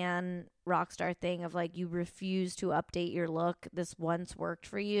older man rock star thing of like you refuse to update your look. This once worked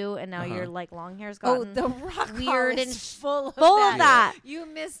for you, and now your like long hair's Oh, gotten the rock weird hall and is full of full that. of that. You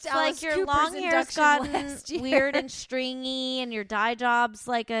missed It's Alice like your Cooper's long hair's induction gotten last year. weird and stringy, and your dye job's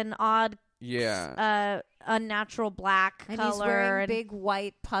like an odd, Yeah. unnatural black And color. he's wearing and big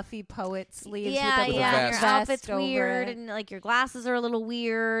white puffy poet sleeves yeah, with a yeah. black And your vest outfit's over weird, it. and like your glasses are a little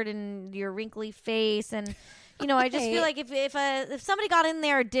weird, and your wrinkly face, and you know, I just Hey. feel like if somebody got in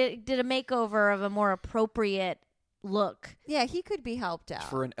there and did a makeover of a more appropriate look. Yeah, he could be helped out.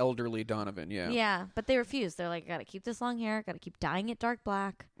 For an elderly Donovan, yeah. Yeah, but they refuse. They're like, I gotta keep this long hair, gotta keep dyeing it dark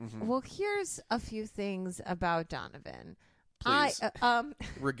black. Well, here's a few things about Donovan. Please. I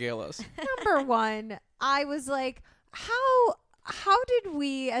Regale us. number one, I was like, how did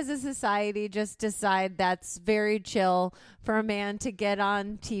we as a society just decide that's very chill for a man to get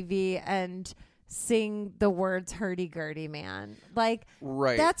on TV and sing the words hurdy-gurdy man? Like,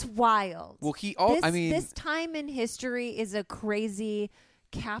 Right. that's wild. Well, this time in history is a crazy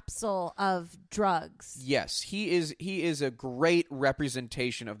capsule of drugs. Yes, he is a great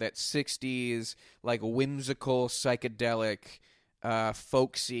representation of that 60s like whimsical psychedelic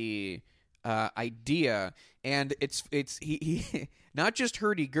folksy idea, and it's he not just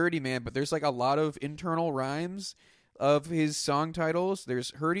hurdy-gurdy man, but there's like a lot of internal rhymes of his song titles.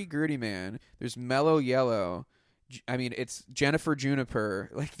 There's hurdy-gurdy man, there's mellow yellow, I mean, it's Jennifer Juniper.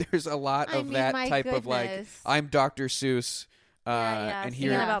 Like, there's a lot of that my type of like, goodness. I'm Dr. Seuss. Yeah, and singing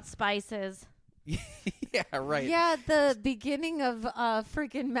here, about spices. Yeah, right. Yeah, the beginning of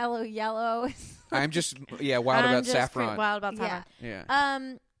freaking Mellow Yellow. I'm just wild I'm about just Saffron. Wild about Yeah. Saffron.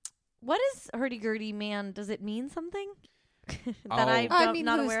 Yeah. What is hurdy-gurdy man? Does it mean something that Oh. I'm I mean,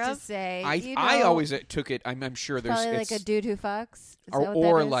 not who's aware to of? say? I You I know, always took it. I'm sure there's probably like it's, a dude who fucks. Is that what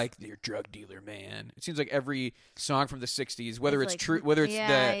or that is? like your drug dealer man. It seems like every song from the '60s, whether it's like, true, whether it's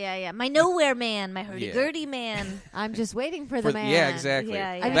yeah. My nowhere man, my hurdy-gurdy man. I'm just waiting for the for, man. yeah, exactly.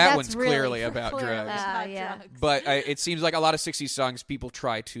 Yeah, yeah. I mean, That that's one's really clearly about clearly drugs. about Yeah. drugs. But it seems like a lot of '60s songs, people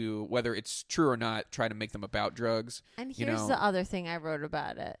try to, whether it's true or not, try to make them about drugs. And you here's know. the other thing I wrote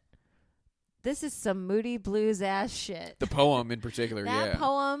about it. This is some moody blues ass shit. The poem in particular, That yeah.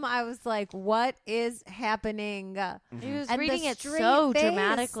 poem, I was like, what is happening? He was And reading the it straight so face,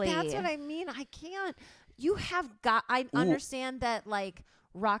 dramatically. That's what I mean. I can't. You have got. I understand that like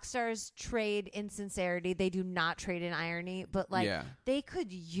rock stars trade in sincerity. They do not trade in irony, but like Yeah. they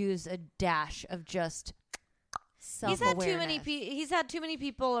could use a dash of just He's self-awareness. had too many. He's had too many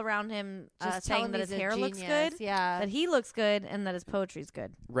people around him Just saying telling that he's his a hair looks genius. good, Yeah. that he looks good, and that his poetry's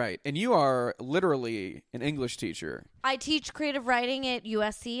good. Right. And you are literally an English teacher. I teach creative writing at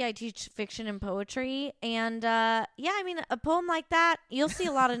USC. I teach fiction and poetry, and I mean, a poem like that, you'll see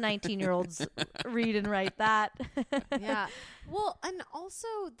a lot of 19-year-olds read and write that. Yeah. Well, and also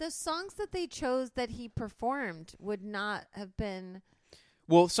the songs that they chose that he performed would not have been.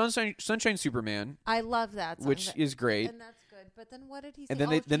 Well, Sunshine Superman, I love that song. which is great. And that's good. But then what did he say? And then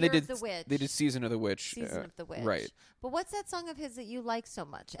Oh, they Year did of the Witch. they did Season of the Witch. Season of the Witch. Right. But what's that song of his that you like so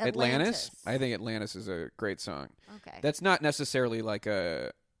much? Atlantis? I think Atlantis is a great song. Okay. That's not necessarily like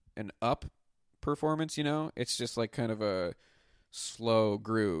an up performance, you know? It's just like kind of a slow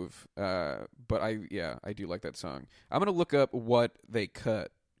groove. But I do like that song. I'm going to look up what they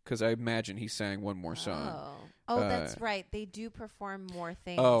cut because I imagine he sang one more song. Oh, that's right. They do perform more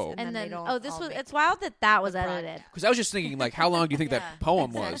things. Oh. And, And they then, don't this all was. make It's wild that was the broad- edited. Because I was just thinking, like, how long do you think Yeah, that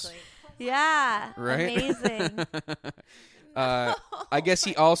poem was? exactly. Yeah, Right? amazing. I guess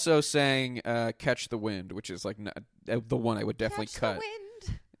he also sang "Catch the Wind," which is like the one I would definitely Catch cut the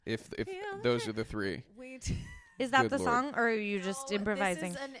wind. if Feel those the- are the three. Wait. Is that Good the Lord. song, or are you just No,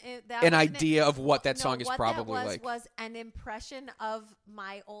 improvising? This is An was idea of what that no, song is what probably that like. was an impression of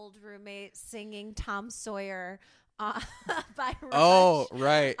my old roommate singing Tom Sawyer by Rush. Oh,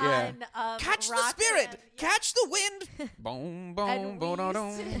 right, yeah. On, Catch the Rock spirit, Band. catch the wind. Boom, boom, And boom,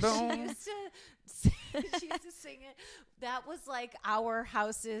 she boom. used to sing it. That was like our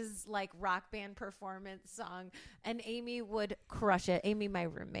house's like rock band performance song, and Amy would crush it. Amy, my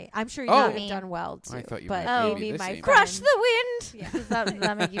roommate. I'm sure you Oh. would have done well too. I thought you but meant Amy, this my Amy. friend, Crush the wind. Yeah. Does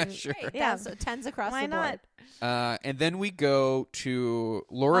that make you? Sure. Great. Yeah. So tens across Why the board. not? And then we go to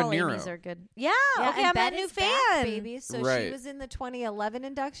Laura All Nero. Amy's are good. Yeah. Yeah, okay, and I'm Bet a new is back, fan. baby. So Right. she was in the 2011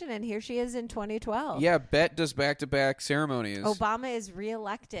 induction, and here she is in 2012. Yeah, Bet does back-to-back ceremonies. Obama is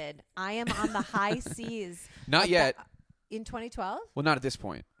reelected. I am on the high seas. Not of yet. In 2012? Well, not at this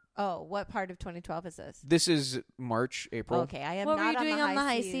point. Oh, what part of 2012 is this? This is March, April. Okay, I am What were not you doing on the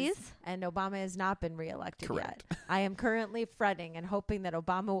high seas, and Obama has not been reelected Correct. yet. I am currently fretting and hoping that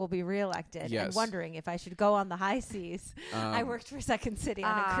Obama will be reelected, and Yes. wondering if I should go on the high seas. I worked for Second City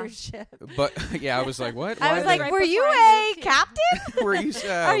on a Ah. cruise ship. But yeah, I was like, what? I Why was are like, they- right were you before I a moved here. captain? were you?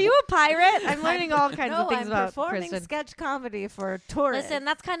 Are you a pirate? I'm learning all kinds No, of things I'm about performing Kristen. sketch comedy for tourists. Listen,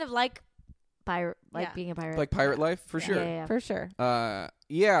 that's kind of like pirate, Yeah. being a pirate. like pirate life for Yeah. sure? Yeah. for sure.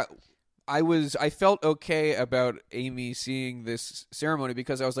 Yeah, I felt okay about Amy seeing this ceremony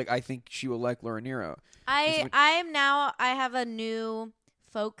because I was like, I think she will like Laura Nero. I have a new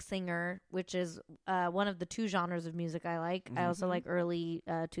folk singer, which is one of the two genres of music I like. I also like early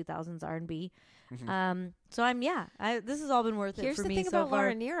 2000s R&B. So this has all been worth Here's it for the me thing so about far.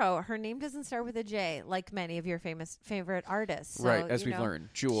 Laura Nero. Her name doesn't start with a J, like many of your favorite artists. So, Right, as you we've know, learned.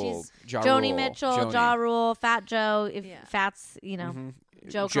 Jewel, she's- Ja Joni Rule, Mitchell, Joni. Ja Rule, Fat Joe. If Yeah. Fat's,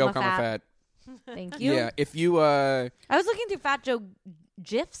 Joe, Joe comma Fat. Thank you. Yeah, if you I was looking through Fat Joe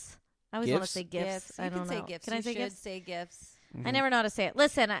GIFs. I always want to GIFs? say GIFs. You I can don't say know. gifts. Can I You say should GIFs? say gifts. I never know how to say it.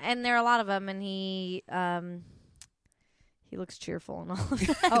 Listen, and there are a lot of them, and he looks cheerful and all of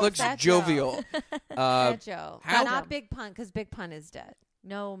that. he looks Fat Joe. jovial. Fat Joe. how- But not Big Pun, because Big Pun is dead.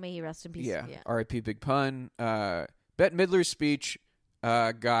 No, may he rest in peace. Yeah. Yeah. R.I.P. Big Pun. Bette Midler's speech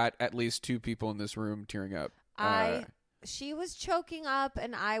got at least two people in this room tearing up. She was choking up,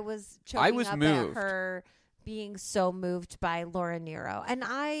 and I was choking was up moved. at her being so moved by Laura Nero. And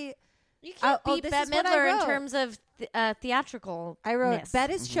You can't beat this Bette is what I Midler in wrote. terms of theatrical. I wrote, Bet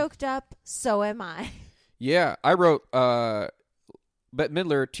is choked up, so am I. Yeah, I wrote Bette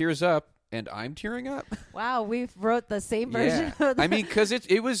Midler tears up and I'm tearing up. Wow, we wrote the same version. Yeah. Of that. I mean, because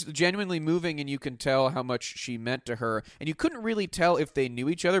it was genuinely moving, and you can tell how much she meant to her. And you couldn't really tell if they knew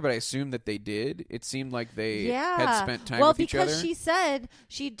each other, but I assume that they did. It seemed like they had spent time with each other. Well, because she said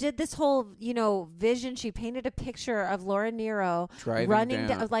she did this whole, vision. She painted a picture of Laura Nero Driving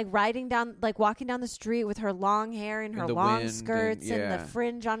down. riding down, like walking down the street with her long hair and her the long wind skirts and the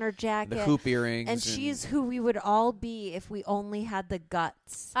fringe on her jacket. The hoop earrings. And she's who we would all be if we only had the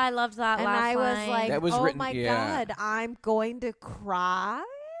guts. I loved that And last I was line. like, That was oh written- my yeah. God, I'm going to cry.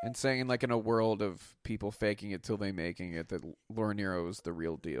 And saying, like, in a world of people faking it till they making it, that Laura Nero is the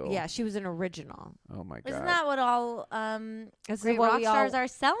real deal. Yeah, she was an original. Oh, my God. Isn't that what all This great is what rock we stars all- are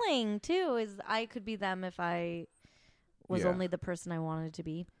selling too? Is I could be them if I was Yeah. only the person I wanted to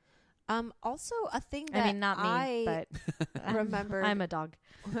be. Also, a thing that I mean, not me, but remembered- I'm a dog.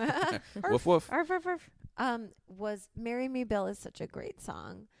 Woof, woof. Arf, arf, arf. was "Marry Me, Bill" is such a great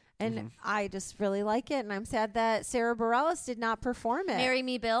song, and Mm-hmm. I just really like it. And I'm sad that Sarah Bareilles did not perform it. Marry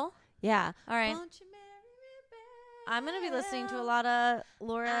me, Bill. yeah. All right. Won't you marry me, Bill? I'm gonna be listening to a lot of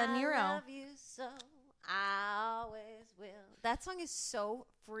Laura Nero. I love you so, I always will. That song is so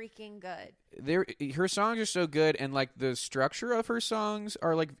freaking good. Her songs are so good, and like the structure of her songs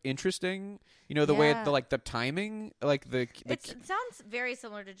are like interesting. The way Yeah. the timing, like the It sounds very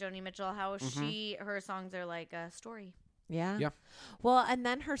similar to Joni Mitchell. How Mm-hmm. her songs are like a story. Yeah. Yeah. Well, and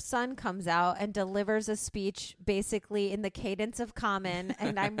then her son comes out and delivers a speech basically in the cadence of Common,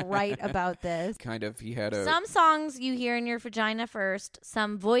 and I'm right about this. kind of he had a Some songs you hear in your vagina first.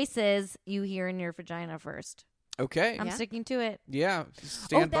 Some voices you hear in your vagina first. okay. I'm Yeah. sticking to it. Yeah, Oh,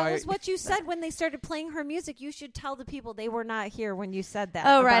 stand that by. was what you said when they started playing her music. You should tell the people they were not here when you said that.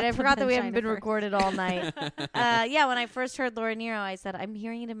 Oh, right. about I the forgot that we haven't been vagina first. recorded all night. Yeah, when I first heard Laura Nero, I said, I'm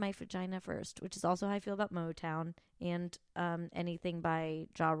hearing it in my vagina first, which is also how I feel about Motown and anything by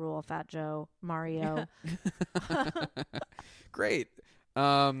Ja Rule, Fat Joe, Mario. Great.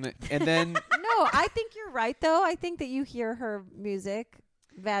 And then No, I think you're right, though. I think that you hear her music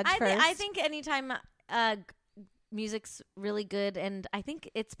vag first. I think anytime music's really good, and I think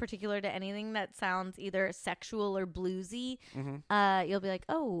it's particular to anything that sounds either sexual or bluesy, you'll be like,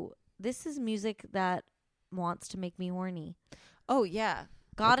 oh, this is music that wants to make me horny. Oh, yeah.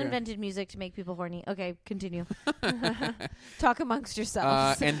 God Okay. invented music to make people horny. Okay, continue. Talk amongst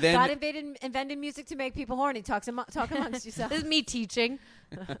yourselves. and then- God invented music to make people horny. Talk amongst yourselves. This is me teaching.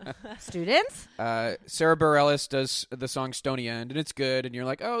 Students? Sarah Bareilles does the song Stony End, and it's good, and you're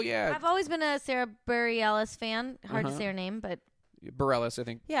like, oh yeah, I've always been a Sarah Bareilles fan. Hard to say her name, but Bareilles, I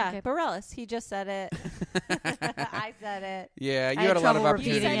think. Yeah, Okay. Bareilles. He just said it. I said it. Yeah, you I had had a lot of trouble You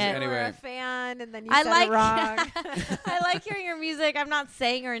opportunities repeating said it. you were a anyway. fan, and then you I said like it wrong. I like hearing her music. I'm not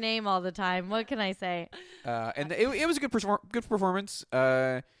saying her name all the time. What can I say? And it was a good performance.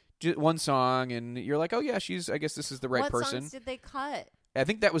 One song, and you're like, oh yeah, I guess this is the right What person. songs did they cut? I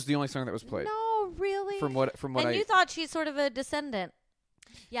think that was the only song that was played. No, really. From what And I you thought she's sort of a descendant.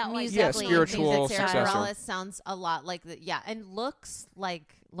 Yeah, well, I musically, definitely spiritual think that Sarah successor. Bareilles sounds a lot like and looks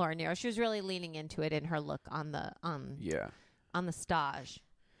like Laura Nero. She was really leaning into it in her look on the yeah. on the stage.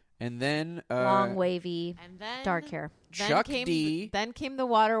 And then Long, wavy, And then dark hair. Then Chuck came D Then came the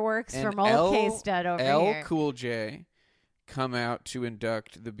waterworks and from old K-Stud over L here. Cool J come out to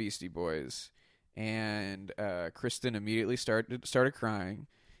induct the Beastie Boys, and Kristen immediately started crying.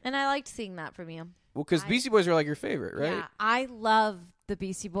 And I liked seeing that from you. Well, because Beastie Boys are like your favorite, right? Yeah, I love the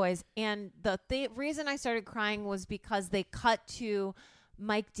Beastie Boys, and the reason I started crying was because they cut to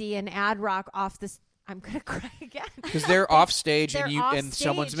Mike D and Ad Rock off this. I'm gonna cry again Because they're off stage They're and off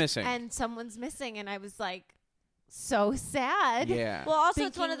someone's stage, missing. and I was like, so sad. Yeah. Well, also,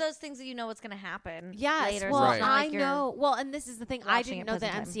 it's one Thinking- of those things that you know what's going to happen Yes, later. well, so Right. it's not I like you're- know. Well, and this is the thing. I watching didn't at know the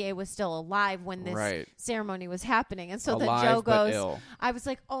present time. MCA was still alive when this Right. ceremony was happening, and so then Alive Joe but goes. ill. I was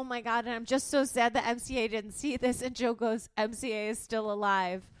like, oh my god, and I'm just so sad that MCA didn't see this. And Joe goes, MCA is still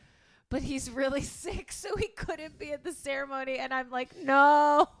alive, but he's really sick, so he couldn't be at the ceremony. And I'm like,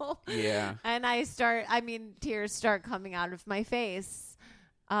 no. Yeah. And tears start coming out of my face,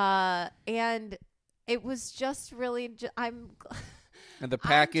 and it was just really. I'm. And the I'm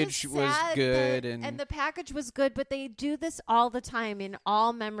package just was sad good, that- and the package was good, but they do this all the time in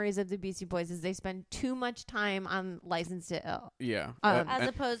all memories of the Beastie Boys. Is they spend too much time on License to Ill. yeah. As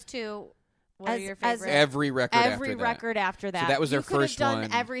opposed to what are As- your as favorite? every record Every after that. record after that. that was their you could first have done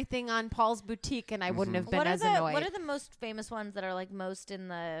one. everything on Paul's Boutique, and I wouldn't have been what are as the annoyed. What are the most famous ones that are like most in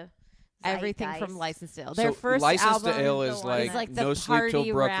the everything from Zeitgeist. License to Ill. Their So first License album to Ill the is one like, is like the No Sleep Till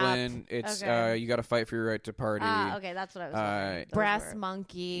party rap. Brooklyn. It's Okay. You got to fight for your right to party. Okay, that's what I was. Uh, Those Brass were-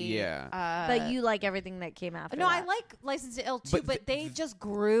 Monkey. Yeah. But you like everything that came after. No, I that. like License to Ill too, But but they just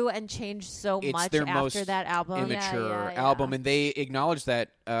grew and changed so It's much their after most that album. immature yeah. album, and they acknowledged that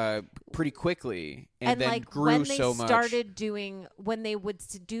pretty quickly, and then like grew when they so much. started doing, when they would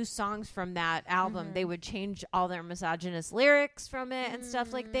do songs from that album, Mm-hmm. they would change all their misogynist lyrics from it and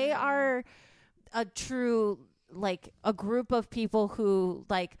stuff. Like they are a true, like a group of people who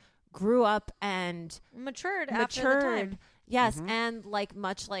like grew up and matured after the time. Yes, Mm-hmm. and like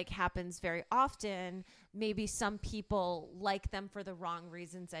much like happens very often, maybe some people like them for the wrong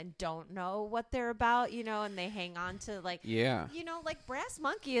reasons and don't know what they're about, you know, and they hang on to like, Yeah. you know, like Brass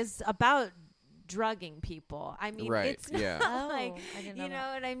Monkey is about drugging people. I mean, Right, it's not yeah. like, Oh, I didn't know you know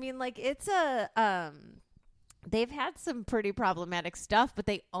that. what I mean? Like it's a they've had some pretty problematic stuff, but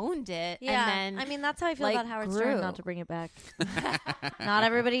they owned it. Yeah, and then I mean that's how I feel like, about Howard grew. Stern. Not to bring it back, not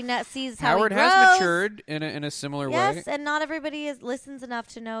everybody sees how Howard he has grows. matured in a similar Yes, way. and not everybody listens enough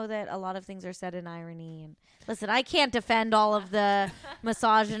to know that a lot of things are said in irony. And listen, I can't defend all of the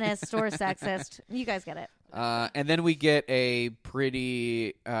misogynist or sexist. You guys get it. And then we get a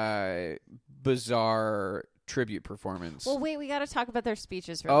pretty bizarre tribute performance. well, wait, we got to talk about their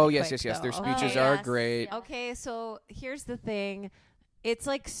speeches. Really oh yes, quick, yes. Their though. speeches Oh, are yes. great. Okay, so here's the thing. It's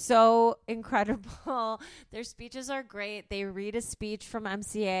like so incredible. Their speeches are great. They read a speech from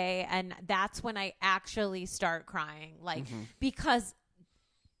MCA, and that's when I actually start crying. Like, because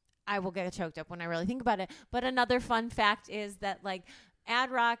I will get choked up when I really think about it. But another fun fact is that, like, Ad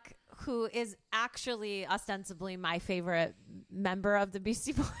Rock, who is actually ostensibly my favorite member of the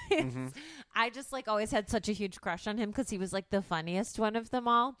Beastie Boys, I just like always had such a huge crush on him because he was like the funniest one of them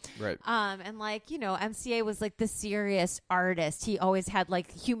all. Right. And like, you know, MCA was like the serious artist. He always had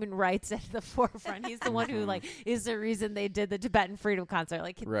like human rights at the forefront. He's the one who like is the reason they did the Tibetan Freedom Concert.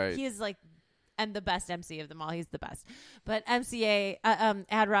 Like, Right. he is like, and the best MC of them all. He's the best. But MCA,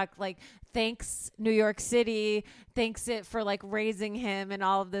 Ad Rock, like, thanks New York City, thanks it for like raising him and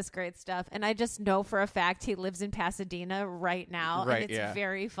all of this great stuff. And I just know for a fact he lives in Pasadena right now. Right, and it's yeah.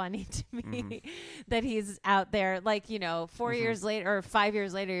 very funny to me that he's out there. Like, you know, 4 years later or 5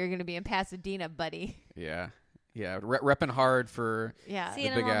 years later, you're going to be in Pasadena, buddy. Yeah. Yeah. Repping hard for Yeah.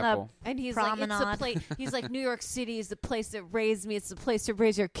 Seeing the Big him on Apple. And he's Promenade. like, it's a place. He's like, New York City is the place that raised me. It's the place to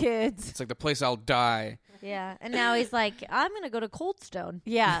raise your kids. It's like the place I'll die. Yeah, and now he's like, I'm gonna go to Cold Stone.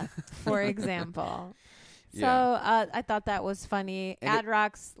 Yeah, for example. So Yeah. I thought that was funny. And Ad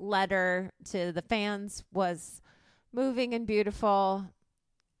Rock's letter to the fans was moving and beautiful.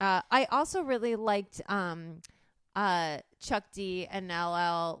 I also really liked Chuck D and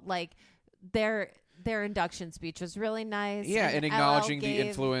LL, like their induction speech was really nice. Yeah, and LL acknowledging the gave-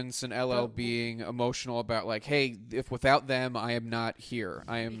 influence and LL being emotional about like, hey, if without them, I am not here.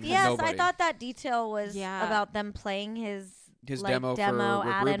 I am Yes, nobody. I thought that detail was Yeah. about them playing his like, demo for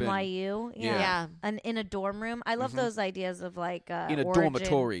at Reuben. NYU. Yeah. Yeah. And in a dorm room. I love those ideas of like in a origin.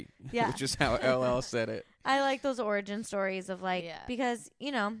 dormitory, Yeah. which is how LL said it. I like those origin stories of like Yeah. because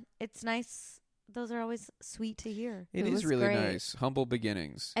you know it's nice. Those are always sweet to hear. It was is really great. nice. Humble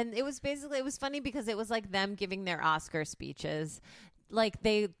beginnings. And it was funny because it was like them giving their Oscar speeches. Like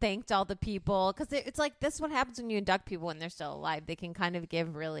they thanked all the people because it's like this is what happens when you induct people when they're still alive. They can kind of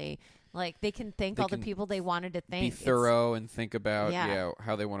give really like they can thank They all the can people they wanted to thank. Be It's- thorough and think about Yeah.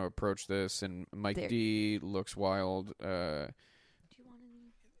 how they want to approach this. And Mike They're- D looks wild. Their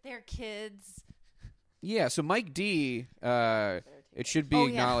kids. Yeah, so Mike D, it should be Oh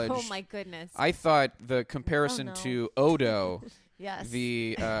acknowledged. yeah. Oh my goodness. I thought the comparison no. to Odo, yes.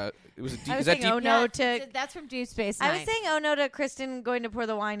 the it was a deep, I was is that saying, oh deep? no, Yeah, to that's from Deep Space Nine. I was saying oh no to Kristen going to pour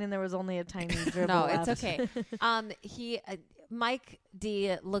the wine and there was only a tiny dribble. No, it's left. okay. Mike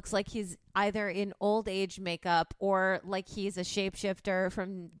D looks like he's either in old age makeup or like he's a shapeshifter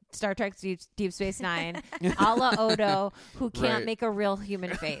from Star Trek Deep Space Nine, a la Odo, who can't Right. make a real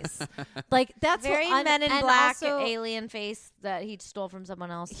human face. Like that's Very what, Men in and Black also, alien face that he stole from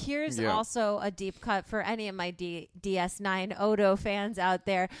someone else. Here's Yeah. also a deep cut for any of my DS9 Odo fans out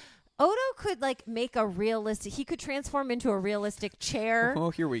there. Odo could like make a realistic. He could transform into a realistic chair.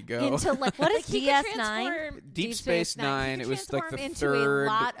 Oh, here we go. Into like What is like, he could DS9? transform Deep Space Nine, He it could was like transform the into third a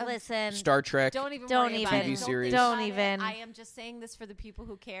lot of Listen, Star Trek. Don't even Don't worry even. about it. TV series. Don't think about even. it. I am just saying this for the people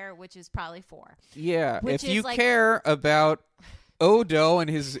who care, which is probably 4. Yeah, Which if is you like- care about Odo and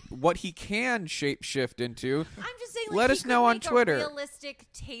his what he can shapeshift into, I'm just saying. Like, Let he us could know on make Twitter. A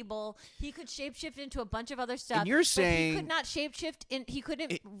realistic table. He could shapeshift into a bunch of other stuff. And you're but saying- he could not shapeshift. He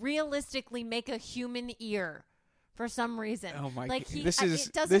couldn't realistically make a human ear. for some reason. Oh my! Like This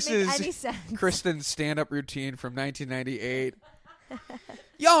it doesn't is make any sense. Kristen's stand-up routine from 1998.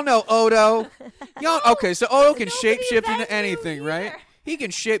 Y'all know Odo. Okay, so Odo can shape-shift into anything, right? He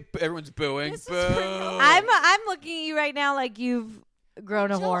can shape. Everyone's booing. This Boo. is for no- I'm looking at you right now like you've grown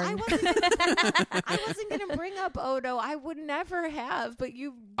a Joe, horn. I wasn't gonna bring up Odo. I would never have, but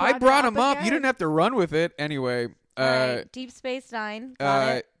you. I brought him up. Again. You didn't have to run with it anyway. All right, Deep Space Nine.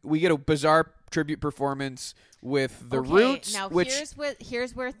 Got it. We get a bizarre tribute performance with the Okay, Roots, Now which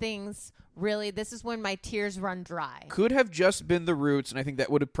here's where things really. This is when my tears run dry. could have just been the Roots, and I think that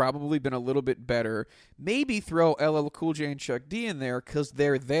would have probably been a little bit better. Maybe throw LL Cool J and Chuck D in there because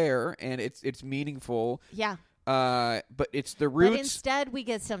they're there and it's meaningful. Yeah. But it's the Roots. But instead, we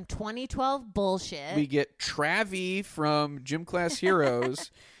get some 2012 bullshit. We get Travie from Gym Class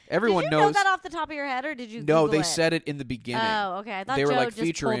Heroes. Everyone Did you know knows. that off the top of your head, or did you? No, Google they it? said it in the beginning. Oh, okay. I thought they were Joe like just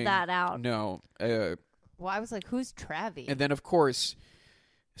featuring pulled that out. No, well, I was like, "Who's Travie?" and then of course,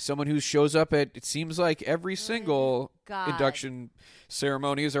 someone who shows up at it seems like every single God. induction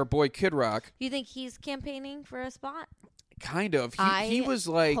ceremony is our boy Kid Rock. You think he's campaigning for a spot? Kind of. He I was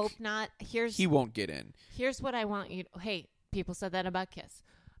like hope not. he won't get in. Here's what I want you. Hey, people said that about Kiss.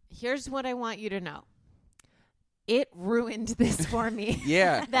 Here's what I want you to know. It ruined this for me.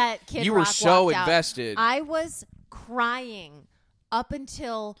 Yeah. That Kid You Rock were so walked out. invested. I was crying up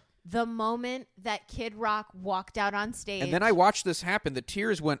until the moment that Kid Rock walked out on stage. And then I watched this happen. The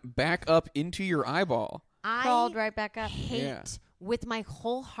tears went back up into your eyeball. I Crawled right back up. hate Yeah. with my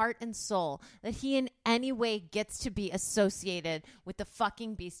whole heart and soul that he in any way gets to be associated with the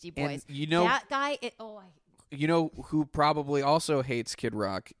fucking Beastie Boys. you know- that guy. You know who probably also hates Kid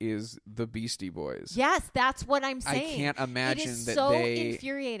Rock is the Beastie Boys. Yes, that's what I'm I saying. can't imagine it is that so they-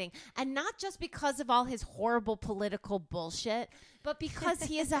 infuriating, and not just because of all his horrible political bullshit, but because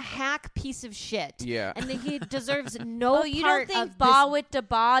he is a hack piece of shit. Yeah. and that he deserves no. Oh, you part don't think of "ba this- with da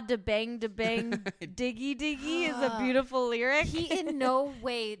ba da bang da bang diggy diggy" is a beautiful lyric? He in no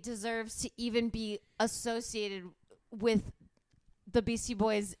way deserves to even be associated with the Beastie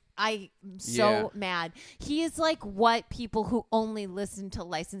Boys. I'm so Yeah. mad. He is like what people who only listen to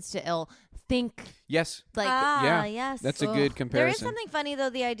License to Ill think. Yes. Like Yeah. yes. That's a good There is comparison. something funny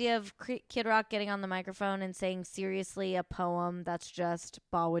though. The idea of Kid Rock getting on the microphone and saying seriously a poem that's just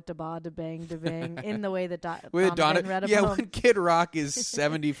 "ba with da ba da bang da bang" in the way that With Donovan read a yeah, poem. when Kid Rock is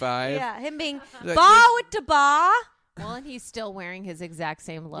 75. Yeah, him being Like, "ba with da ba." well, and he's still wearing his exact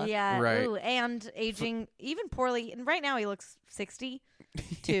same look. Yeah, Right. ooh, and aging even poorly. And right now he looks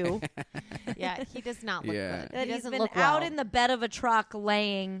 62. Yeah, he does not look Yeah. good. That He he's doesn't been look out well. in the bed of a truck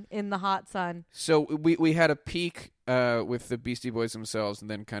laying in the hot sun. So we had a peak with the Beastie Boys themselves, and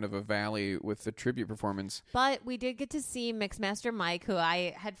then kind of a valley with the tribute performance. But we did get to see Mixmaster Mike, who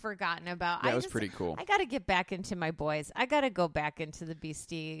I had forgotten about. That was pretty cool. I got to get back into my boys. I got to go back into the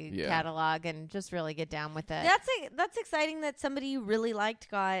Beastie Yeah. catalog and just really get down with it. That's exciting that somebody you really liked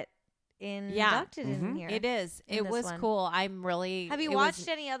got inducted in here. It is. in It this was one. cool. I'm really. Have you it was- watched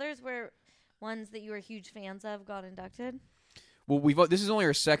any others where ones that you were huge fans of got inducted? Well, this is only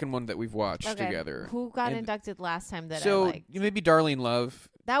our second one that we've watched Okay. together. Who got And inducted last time that so I liked? maybe Darlene Love,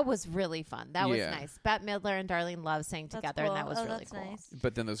 That was really fun. That was Yeah. nice. Bette Midler and Darlene Love sang That's together, cool. and that was Oh, really that's cool. nice.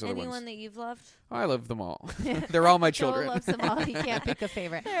 but then those other Anyone ones. that you've loved? I love them all. They're all my Joel children. loves them all. He can't pick a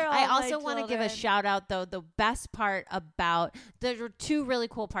favorite. They're all I my also want to give a children. shout out, though. The best part about there were two really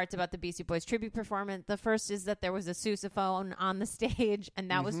cool parts about the Beastie Boys tribute performance. The first is that there was a sousaphone on the stage, and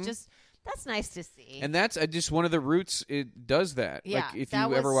that was just that's nice to see. And that's just one of the Roots. It does that. Yeah, like if that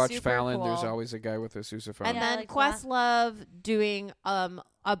you ever was watch super Fallon, there's cool. always a guy with a sousaphone. And Yeah, I then like Questlove doing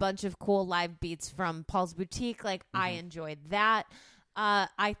a bunch of cool live beats from Paul's Boutique. Like I enjoyed that.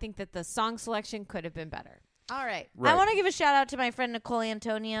 I think that the song selection could have been better. All right. Right. I want to give a shout out to my friend Nicole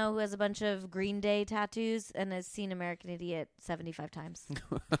Antonio, who has a bunch of Green Day tattoos and has seen American Idiot 75 times.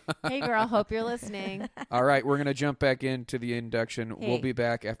 Hey, girl. Hope you're listening. All right, we're gonna jump back into the induction. Hey. We'll be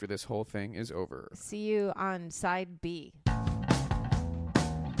back after this whole thing is over. See you on side B.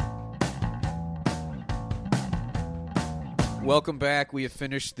 Welcome back. We have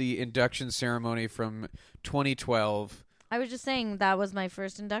finished the induction ceremony from 2012. I was just saying that was my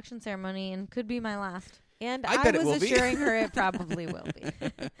first induction ceremony and could be my last. And I I, bet it will was be. assuring her it probably will be.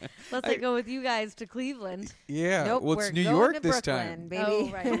 Let's go with you guys to Cleveland. Yeah, Nope, well, we're it's New going York to this Brooklyn, time. baby. Oh,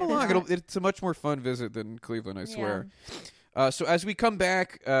 right. Come along. It's a much more fun visit than Cleveland, I swear. So as we come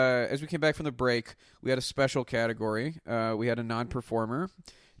back, as we came back from the break, we had a special category. We had a non-performer,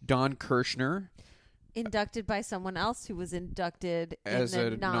 Don Kirshner, Inducted by someone else who was inducted as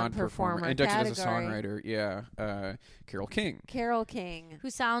in the a non-performer, inducted category. as a songwriter. Yeah, Carole King. Carole King. Who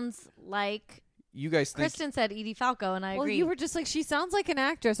sounds like you guys think Kristen said Edie Falco, and I Well, agree. you were just like, she sounds like an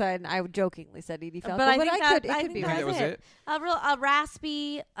actress. I jokingly said Edie Falco, but I think it that- could I be think you right. think that was it? a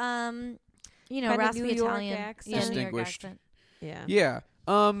raspy, Kinda raspy New York Italian, accent. New York Distinguished. accent. Yeah. Yeah.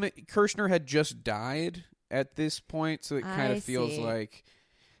 Kirshner had just died at this point, so it kind I of feels see. like,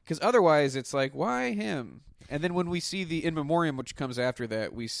 because otherwise it's like, why him? And then when we see the In Memoriam, which comes after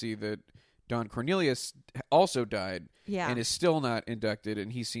that, we see that Don Cornelius also died Yeah. and is still not inducted,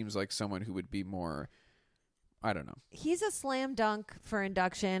 and he seems like someone who would be more, I don't know. He's a slam dunk for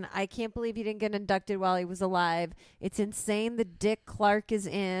induction. I can't believe he didn't get inducted while he was alive. It's insane that Dick Clark is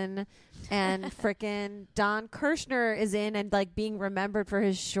in and frickin' Don Kirshner is in and like being remembered for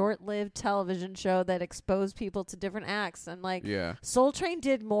his short-lived television show that exposed people to different acts. And like Yeah. Soul Train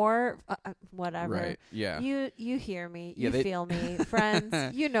did more, whatever. Right. Yeah. You hear me. Yeah, You they- feel me.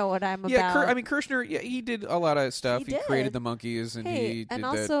 Friends, you know what I'm Yeah, about. Kirshner, yeah, he did a lot of stuff. He He created did. the Monkees, and Hey, he did and that.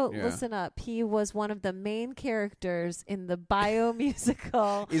 also Yeah. listen up. He was one of the main characters in the bio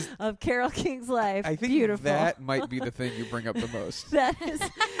musical Is- of Carole King's life. I think Beautiful. that might be the thing you bring up the most. that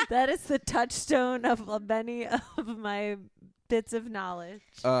is the touchstone of many of my bits of knowledge.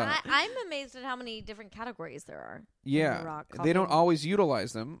 I'm amazed at how many different categories there are. Yeah, the rock they don't column. always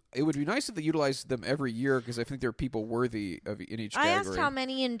utilize them. It would be nice if they utilized them every year because I think there are people worthy of in each I category. asked how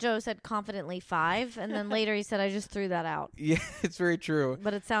many, and Joe said confidently 5, and then later he said I just threw that out. Yeah, it's very true.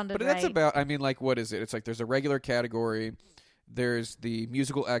 But it sounded But right. that's about. I mean, like, what is it? It's like there's a regular category. There's the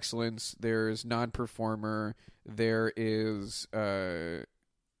musical excellence. There's non-performer. There is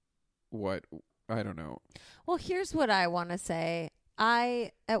what? I don't know. Well, here's what I want to say.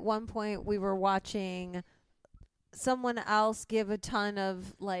 At one point, we were watching someone else give a ton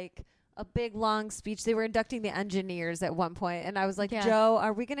of, like, a big, long speech. They were inducting the engineers at one point, and I was like, Yes. Joe,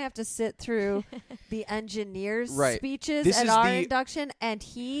 are we going to have to sit through the engineers' Right. speeches This at is our the- induction? And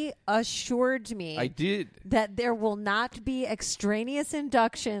he assured me I did. that there will not be extraneous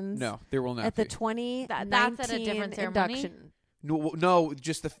inductions No, there will not at the be. 2019 That's at a different ceremony? induction. No,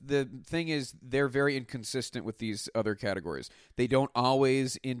 just the thing is they're very inconsistent with these other categories. They don't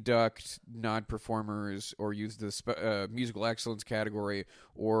always induct non-performers or use the musical excellence category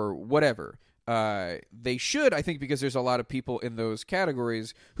or whatever. They should, I think, because there's a lot of people in those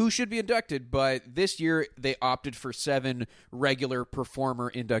categories who should be inducted, but this year they opted for 7 regular performer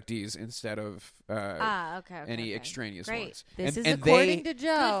inductees instead of okay, any okay. extraneous Great. ones. This And- is and according they- to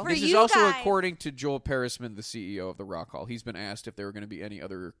Joe. For This is you also guys. according to Joel Perisman, the CEO of the Rock Hall. He's been asked if there were going to be any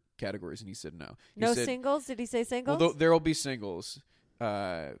other categories, and he said no. He No said, singles? Did he say singles? Well, there will be singles,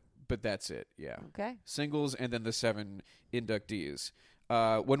 but that's it. Yeah, Okay. singles, and then the 7 inductees.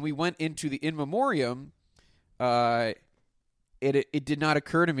 When we went into the In Memoriam, it did not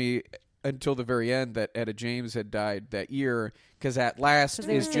occur to me until the very end that Etta James had died that year, because At Last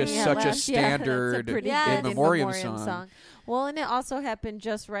is just Yeah, such a last- yeah, that's standard pretty Yeah, good In it's Memoriam song. Well, and it also happened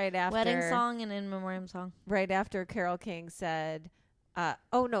just right after Wedding song and in memoriam song. right after Carole King said, Don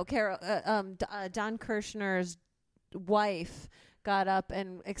Kirshner's wife got up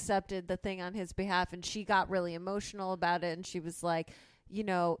and accepted the thing on his behalf, and she got really emotional about it, and she was like, you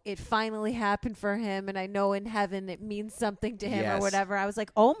know, it finally happened for him, and I know in heaven it means something to him or Yes. whatever. I was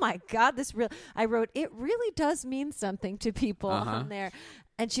like, oh my God, I wrote, it really does mean something to people on there.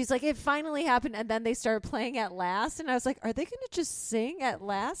 And she's like, it finally happened. And then they started playing At Last. And I was like, are they going to just sing At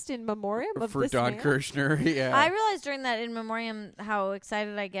Last in memoriam of For this Don man? Kirshner. Yeah, I realized during that in memoriam how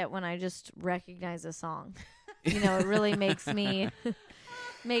excited I get when I just recognize a song. You know, it really makes me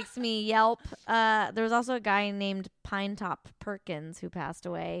yelp. There was also a guy named Pinetop Perkins who passed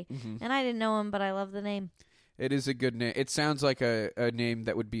away, and I didn't know him, but I love the name. It is a good name. It sounds like a name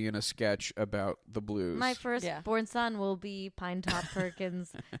that would be in a sketch about the blues. My firstborn son will be Pinetop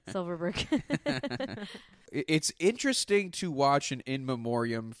Perkins Silverberg. It's interesting to watch an In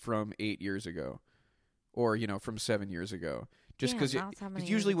Memoriam from 8 years ago, or from 7 years ago. Just Damn, because that's how many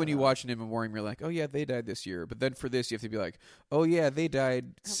usually years when you ago. watch an In Memoriam, you're like, oh yeah, they died this year. But then for this, you have to be like, oh yeah, they died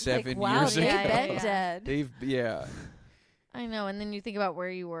 7 wow, years they've ago. yeah, been yeah. dead. Yeah. I know, and then you think about where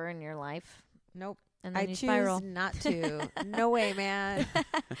you were in your life, Nope. and then I you choose spiral. not to. No way, man.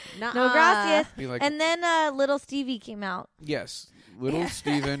 No gracias. Be like, And then Little Stevie came out. yes, Little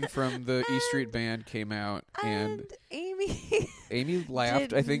Steven from the E Street Band came out, and Amy Amy laughed,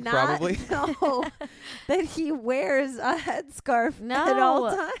 did I think, not probably. know that he wears a headscarf No. at all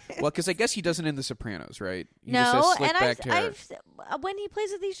times. Well, because I guess he doesn't in The Sopranos, right? He just No, has slick and back hair. I've when he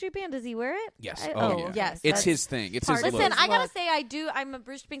plays with the E Street Band, does he wear it? Yes. I- Oh, yeah. yes. It's That's his thing. It's part his of look. Listen, I gotta look. say, I'm a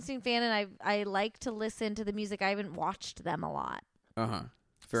Bruce Springsteen fan, and I like to listen to the music. I haven't watched them a lot.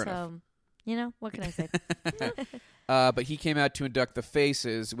 Fair so, enough. you know, what can I say? But he came out to induct the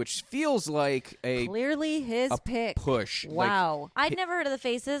Faces, which feels like a Clearly his pick. push. Wow. I'd never heard of the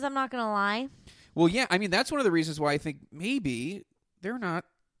Faces. I'm not gonna lie. Well, yeah, I mean, that's one of the reasons why I think maybe they're not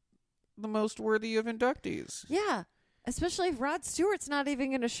the most worthy of inductees. Yeah. Especially if Rod Stewart's not even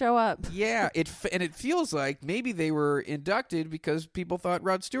going to show up. Yeah, and it feels like maybe they were inducted because people thought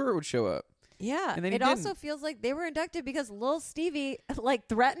Rod Stewart would show up. Yeah. And then he it also didn't. feels like they were inducted because Lil Stevie like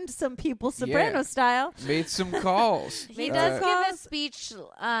threatened some people Soprano style. Made some calls. He Uh, does give a calls. speech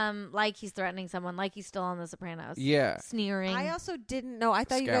like he's threatening someone, like he's still on The Sopranos. Yeah. Sneering. I also didn't know. I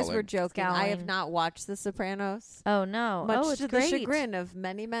thought you guys were Scowling. joking. I have Scowling. not watched The Sopranos. Oh no! Much oh, it's to great. the chagrin of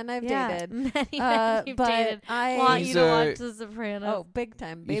many men I've Yeah. dated. Many you've but dated I want you He's, to uh, watch The Sopranos. oh, big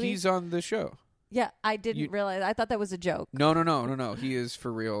time, baby. He's on the show. Yeah, I didn't realize. I thought that was a joke. No. He is for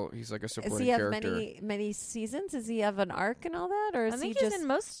real. He's like a Does supporting he have character. many seasons? Does he have an arc and all that, or is I think he he's just in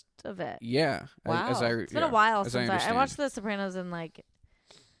most of it. Yeah. Wow. It's been a while as since I understand. watched The Sopranos in like,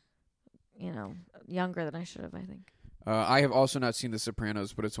 younger than I should have. I think I have also not seen The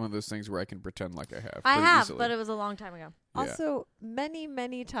Sopranos, but it's one of those things where I can pretend like I have. I pretty have, easily. but it was a long time ago. Yeah. Also,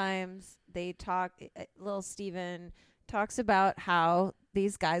 many times they talk. Little Steven talks about how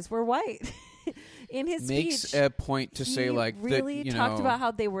these guys were white in his makes speech. a point to say he like really that, talked about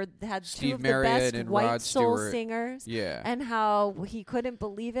how they had Steve two of Marriott the best and white Rod soul Stewart. singers, Yeah. and how he couldn't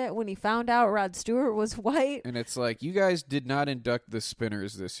believe it when he found out Rod Stewart was white. And it's like, you guys did not induct the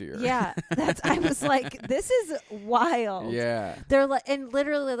Spinners this year. Yeah, I was like, this is wild. Yeah. They're like, and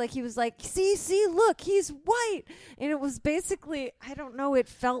literally, like, he was like, see, look, he's white. And it was basically, I don't know, it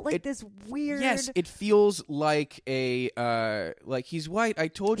felt like this weird. Yes, it feels like like he's white. I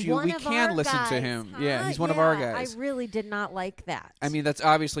told you one we of can our listen to guys, him. huh? Yeah, he's one of our Yeah, guys. I really did not like that. I mean, that's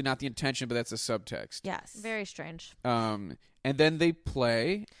obviously not the intention, but that's a subtext. yes. Very strange. And then they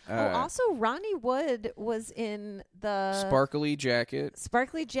play also, Ronnie Wood was in the Sparkly Jacket.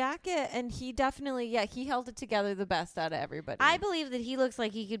 sparkly jacket, and he definitely, he held it together the best out of everybody. I believe that he looks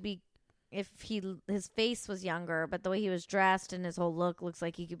like he could be, if his face was younger, but the way he was dressed and his whole look looks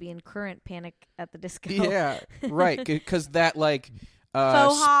like he could be in current Panic at the Disco. Yeah, right. Because that like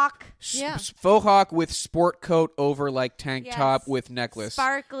Faux hawk, faux hawk with sport coat over like tank Yes. top with necklace.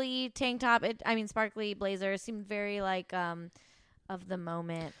 sparkly tank top. Sparkly blazer seemed very like of the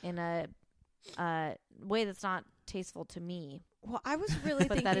moment in a way that's not tasteful to me. Well, I was really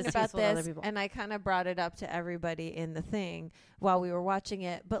But that thinking is about tasteful to other this, people. and I kind of brought it up to everybody in the thing while we were watching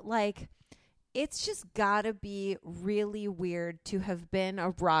it. But, like, it's just got to be really weird to have been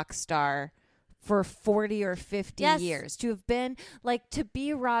a rock star for 40 or 50 Yes. years. To have been, like, to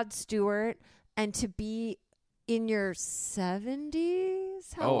be Rod Stewart and to be in your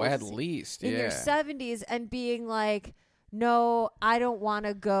 70s? How old at is he? least. In yeah. your 70s and being like, no, I don't want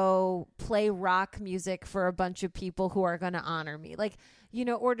to go play rock music for a bunch of people who are going to honor me. Like, you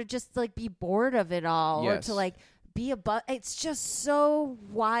know, or to just like be bored of it all or Yes. to like be it's just so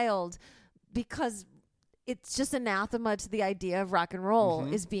wild because it's just anathema to the idea of rock and roll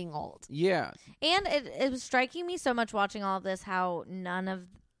is being old. Yeah. And it was striking me so much watching all of this how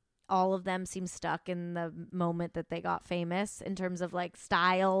all of them seem stuck in the moment that they got famous in terms of like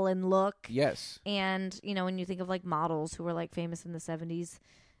style and look. Yes. And, you know, when you think of like models who were like famous in the 70s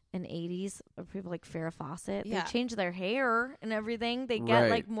and 80s, or people like Farrah Fawcett, Yeah. they change their hair and everything. They get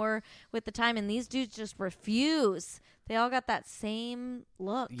Right. like more with the time. And these dudes just refuse. They all got that same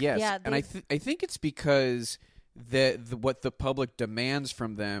look. Yes. Yeah, and I think it's because what the public demands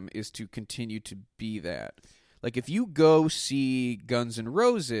from them is to continue to be that. Like if you go see Guns N'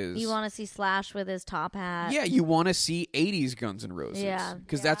 Roses, You want to see Slash with his top hat. yeah, you want to see 80s Guns N' Roses. Yeah.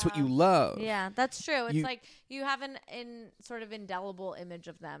 Because that's what you love. Yeah, that's true. It's You- like you have an sort of indelible image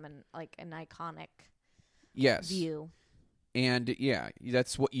of them and like an iconic Yes. view. And yeah,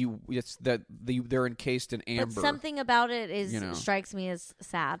 that's what they're encased in amber. But something about it is you know. strikes me as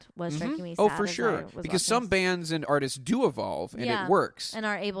sad. Was striking me sad. Oh, for as I sure. was Because watching some bands and artists do evolve and Yeah. it works. and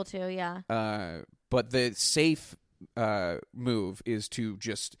are able to, yeah. But the safe move is to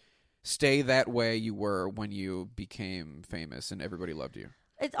just stay that way you were when you became famous and everybody loved you.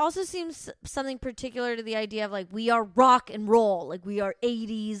 It also seems something particular to the idea of like we are rock and roll, like we are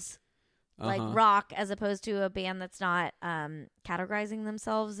 80s like rock, as opposed to a band that's not categorizing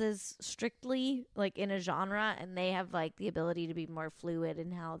themselves as strictly like in a genre, and they have like the ability to be more fluid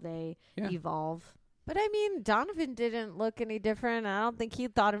in how they evolve. But I mean, Donovan didn't look any different. I don't think he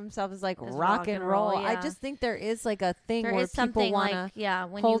thought of himself as like As rock and roll. I yeah. just think there is like a thing There where is something people want like to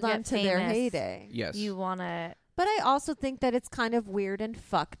when hold you get on to famous, their heyday. Yes. you want to But I also think that it's kind of weird and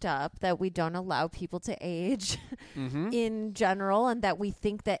fucked up that we don't allow people to age in general, and that we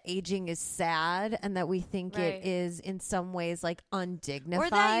think that aging is sad, and that we think Right. it is in some ways like undignified. Or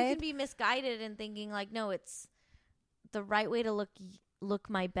that you can be misguided in thinking like, no, it's the right way to look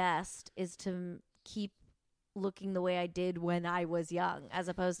my best is to keep looking the way I did when I was young, as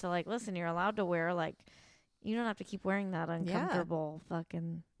opposed to like, listen, you're allowed to wear like, you don't have to keep wearing that uncomfortable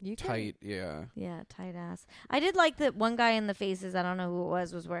fucking You can- Tight, yeah. tight ass. I did like that one guy in the Faces, I don't know who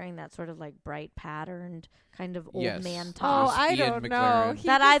it was wearing that sort of like bright patterned kind of old Yes. man Oh, top I Ian don't McLaren. know. He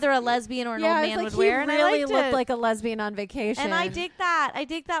that just- either a lesbian or an yeah, old I was man like, would he wear, and really I liked looked it. like a lesbian on vacation. And I dig that. I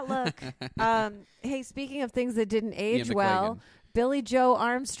dig that look. Hey, speaking of things that didn't age Ian well, McLagan. Billy Joe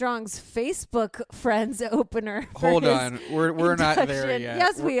Armstrong's Facebook friends opener. for Hold his on, we're not there induction. yet.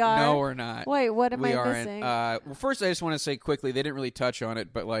 Yes, we are. No, we're not. Wait, what am we I aren't. missing? Well, first, I just want to say quickly, they didn't really touch on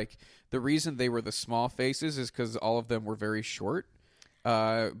it, but like the reason they were the small faces is because all of them were very short.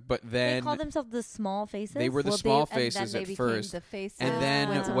 But They then call themselves the Small Faces. they were the Well, small and then faces they at became first. the faces And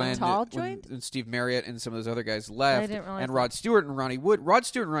then when Tall joined. when Steve Marriott and some of those other guys left, didn't realize and that. Rod Stewart and Ronnie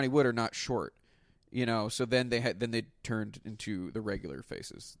Wood are not short, So then they turned into the regular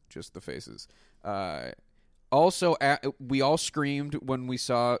faces, just the faces. Also, we all screamed when we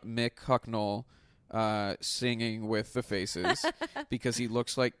saw Mick Hucknall singing with the Faces because he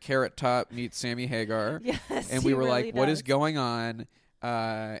looks like Carrot Top meets Sammy Hagar. Yes, And he we were really like, "What is does. going on?"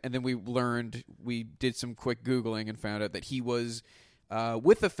 And then we did some quick Googling and found out that he was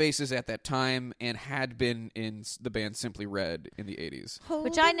with the Faces at that time and had been in the band Simply Red in the 80s.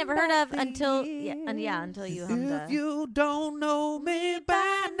 which I never heard of until until you hummed If you don't know me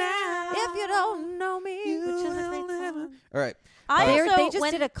by now, If you don't know me, which is a great song. all right. I They also just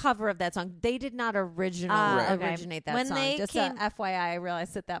when, did a cover of that song. They did not Right. okay. originate that When song. they Just came- FYI, I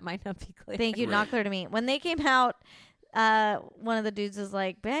realized that might not be clear. thank you, not clear to me. When they came out, one of the dudes was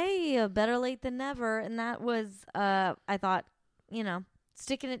like, "Hey, better late than never," and that was I thought,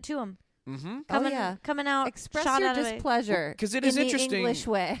 sticking it to him. Mm-hmm. Coming out, Express shot your out of it. displeasure Because it in is the interesting. English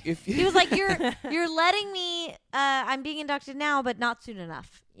way. If He was like, "You're letting me. I'm being inducted now, but not soon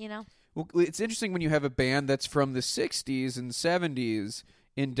enough." Well, it's interesting when you have a band that's from the 60s and 70s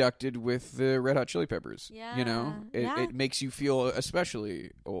inducted with the Red Hot Chili Peppers. Yeah. It makes you feel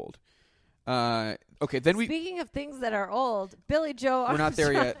especially old. Okay, then Speaking of things that are old, Billy Joe we're not there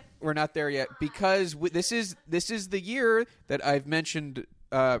Armstrong- yet. We're not there yet because this is the year that I've mentioned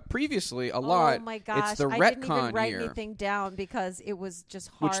previously a lot. Oh my gosh! It's the I retcon didn't even write year, anything down because it was just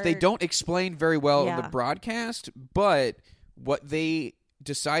hard. which they don't explain very well in the Yeah. broadcast. But what they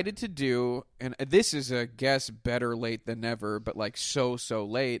decided to do, and this is a guess better late than never, but like so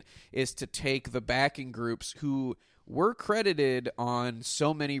late, is to take the backing groups who were credited on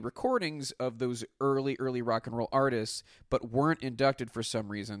so many recordings of those early rock and roll artists, but weren't inducted for some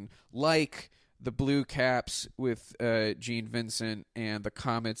reason, like the Blue Caps with Gene Vincent, and the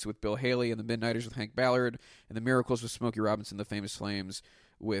Comets with Bill Haley, and the Midnighters with Hank Ballard, and the Miracles with Smokey Robinson, the Famous Flames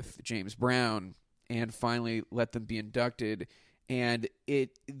with James Brown, and finally let them be inducted. And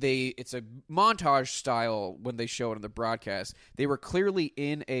it's a montage style when they show it on the broadcast. They were clearly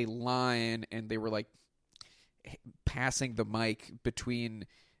in a line, and they were like passing the mic between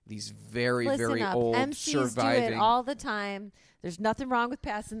these very Listen up. old MCs surviving. do it all the time. There's nothing wrong with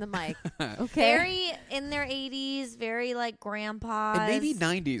passing the mic. Okay. Very in their 80s, very like grandpas. and maybe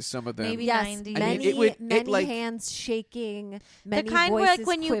 90s, some of them. Maybe Yes, 90s. many, many like- hands shaking, The many kind where, voices like,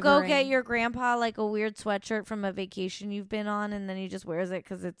 when you go quivering. get your grandpa like a weird sweatshirt from a vacation you've been on, and then he just wears it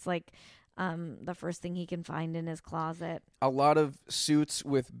because it's like the first thing he can find in his closet. a lot of suits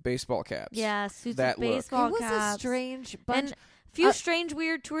with baseball caps. Yeah, suits That with look. baseball It was caps. a strange bunch. and few uh, strange,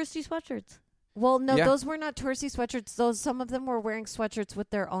 weird touristy sweatshirts. Well, no, Yeah. those were not touristy sweatshirts. Some of them were wearing sweatshirts with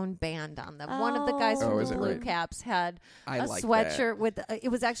their own band on them. One of the guys Oh. from Oh, the is it Blue right? Caps had I a like sweatshirt with. It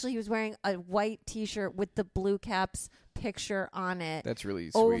was actually he was wearing a white T-shirt with the Blue Caps picture on it That's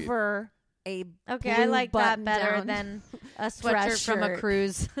really sweet. over a Okay, I blue like that better button-down than a dress sweatshirt from a shirt.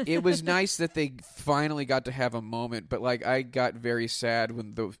 cruise. It was nice that they finally got to have a moment, but like I got very sad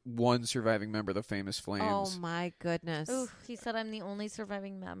when the one surviving member of the Famous Flames. Oh my goodness! Ooh, he said, "I'm the only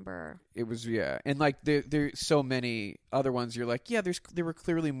surviving member." It was and like there's so many other ones. You're like, yeah, there were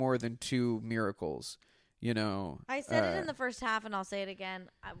clearly more than two miracles. I said it in the first half, and I'll say it again.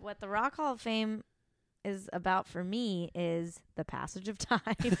 What the Rock Hall of Fame is about for me is the passage of time.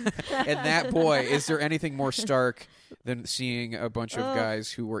 And that boy, is there anything more stark than seeing a bunch of Ugh.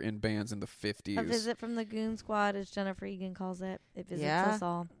 guys who were in bands in the 50s? A visit from the Goon Squad, as Jennifer Egan calls it. It visits Yeah. us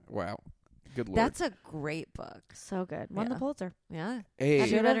all. Wow. Good Lord. That's a great book. So good. Won the Yeah. Pulitzer. Yeah. Hey, Have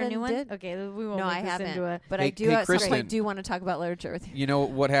you Should read have her new and one? did. Okay, we won't No, make I this haven't. into a... But Hey- I do hey, at some Kristen. point do want to talk about literature with you. you know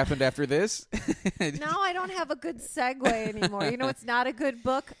what happened after this? Now I don't have a good segue anymore. You know what's not a good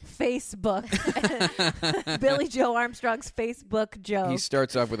book? Facebook. Billy Joe Armstrong's Facebook joke. He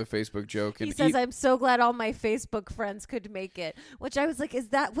starts off with a Facebook joke. He And says, "I'm so glad all my Facebook friends could make it," which I was like, "Was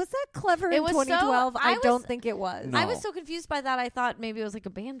that clever It in was so- 2012?" I I don't was- think it was. No. I was so confused by that. I thought maybe it was like a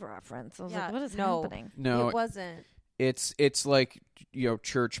band reference. I was Yeah, like, what is no. happening? no, It wasn't. it's like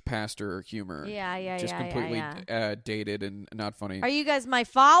church pastor humor. Yeah, just yeah, completely yeah. Dated and not funny. Are you guys my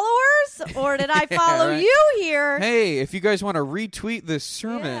followers, or did I Yeah, follow right. you here? Hey, if you guys want to retweet this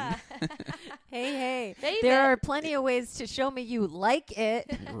sermon, Yeah. Hey, David. there are plenty of ways to show me you like it.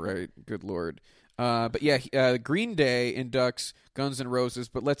 right? Good Lord. But yeah, Green Day inducts Guns N' Roses.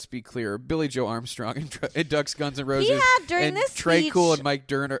 But let's be clear, Billy Joe Armstrong inducts Guns N' Roses. had, during and this Trey speech, Cool and Mike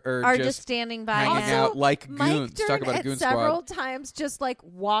Dern are just standing by hanging him. out like Mike goons. Dern Talk about a at goon several squad. times just like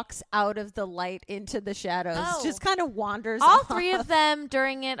walks out of the light into the shadows. Oh. Just kind of wanders. All off. three of them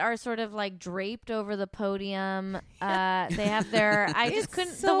during it are sort of like draped over the podium. They have their. I just It's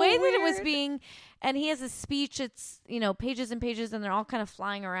couldn't. so the way that it was weird. being, and he has a speech. It's pages and pages, and they're all kind of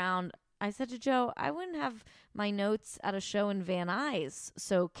flying around. I said to Joe, I wouldn't have my notes at a show in Van Nuys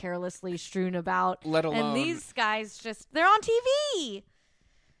so carelessly strewn about. Let alone- And these guys they're on TV.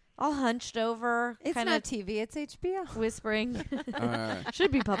 All hunched over, It's kind not of TV. It's HBO. whispering. Uh,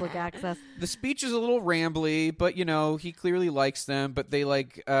 Should be public access. The speech is a little rambly, but he clearly likes them. But they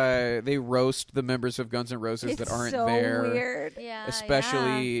they roast the members of Guns N' Roses that It's aren't so there. weird. Yeah,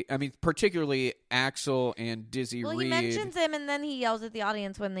 Especially, I mean, particularly Axl and Dizzy Well, Reed. he mentions him, and then he yells at the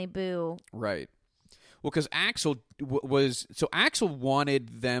audience when they boo. Right. Well, because Axl Axl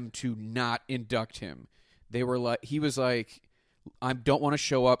wanted them to not induct him. They were like, he was like, I don't want to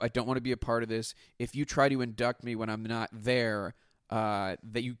show up. I don't want to be a part of this. If you try to induct me when I'm not there, that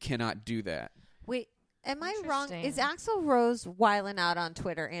you cannot do that. Wait, am I wrong? Interesting. Is Axl Rose whiling out on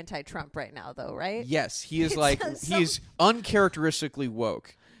Twitter anti-Trump right now, though? Right? Yes, he is It's like so- he is uncharacteristically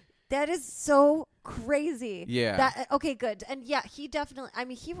woke. That is so crazy. Yeah. That okay, good. And yeah, he definitely. I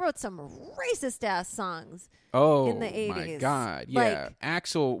mean, he wrote some racist ass songs. Oh In the my 80s. God! Yeah,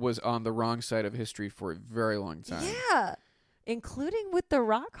 Axl was on the wrong side of history for a very long time. Yeah, including with the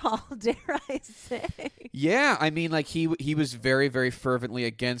Rock Hall. Dare I say? Yeah, I mean, like he was very, very fervently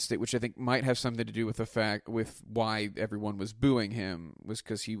against it, which I think might have something to do with the fact with why everyone was booing him was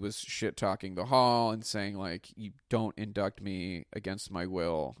because he was shit talking the hall and saying like, "You don't induct me against my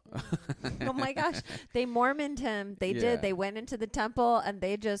will." Oh my gosh, they Mormoned him. They Yeah. did. They went into the temple and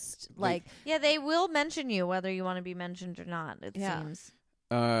they just like Yeah, they will mention you whether you want to be mentioned or not, it Yeah. seems.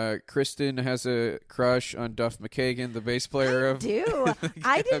 Kristen has a crush on Duff McKagan, the bass player of do.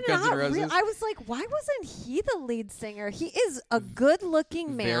 I of did Guns N' not. Roses. I was like, why wasn't he the lead singer? He is a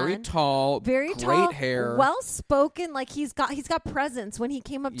good-looking man. Very tall, Very great tall, hair. well spoken. Like he's got presence. When he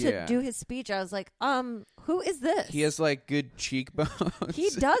came up to Yeah. do his speech, I was like, who is this? He has like good cheekbones. He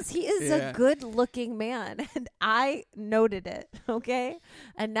does. He is Yeah. a good-looking man, and I noted it. Okay,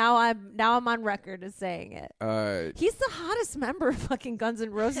 and now I'm on record as saying it. He's the hottest member of fucking Guns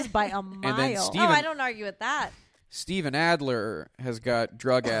N' Roses by a mile. then Oh, Steven- I don't argue with that. Steven Adler has got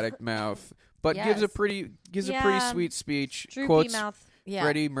drug addict mouth, but gives a Yes. pretty Yeah. sweet speech. Droopy Quotes mouth. Yeah.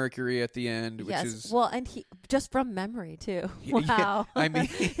 Freddie Mercury at the end, which Yes. is Well, and he just from memory too. Yeah, Wow. I mean,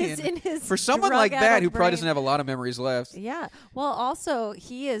 it's in his for someone like drug that who addict probably brain. doesn't have a lot of memories left. Yeah. Well, also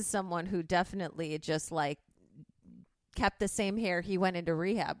he is someone who definitely just like kept the same hair he went into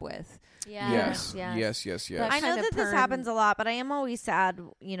rehab with. Yeah. Yes, yes. yes, yes, yes. That I know kind of that this perm- happens a lot, but I am always sad,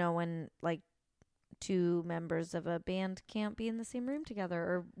 when like two members of a band can't be in the same room together,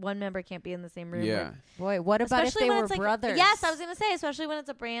 or one member can't be in the same room. Yeah. Boy, what about if Especially they when were it's like brothers? Yes, I was gonna say, especially when it's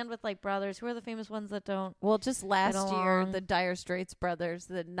a band with like brothers. Who are the famous ones that don't? Well, just last year, along. the Dire Straits brothers,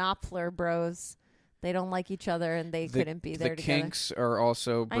 the Knopfler bros, they don't like each other and they couldn't be there The together. Kinks are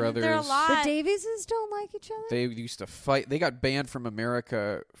also I know brothers. there are a lot. The Davises don't like each other? They used to fight. They got banned from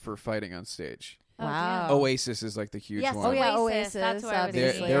America for fighting on stage. Oh, Wow. damn. Oasis is like the huge Yes, one. Oh, yeah, Oasis. Oasis, That's what I was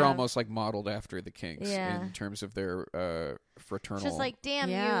obviously. thinking. They're Yeah. almost like modeled after the Kinks Yeah. in terms of their fraternal. It's just like, damn,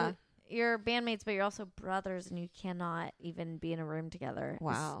 Yeah. you're bandmates, but you're also brothers, and you cannot even be in a room together. It's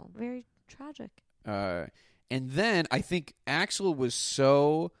Wow. very tragic. And then I think Axl was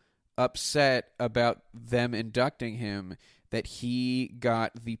so upset about them inducting him that he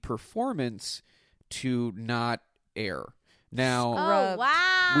got the performance to not air. Now, Oh Rubbed.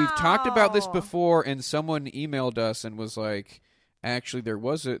 wow! we've talked about this before, and someone emailed us and was like, Actually, there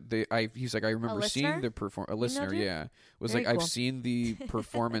was he's like, I remember seeing listener? the perform. A listener, you? yeah, was Very like, cool. I've seen the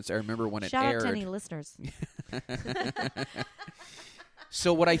performance. I remember when it Shout out aired. to any listeners.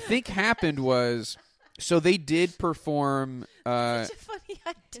 So what I think happened was, so they did perform. Such a funny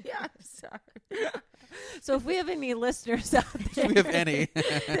idea. I'm sorry. So if we have any listeners out there, we have any.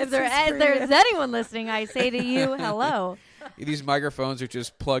 If there's anyone listening, I say to you, hello. These microphones are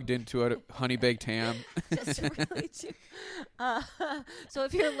just plugged into a honey baked ham. just really so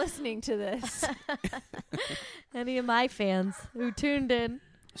if you're listening to this, Any of my fans who tuned in.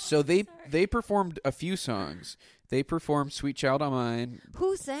 So they performed a few songs. They performed "Sweet Child O' Mine."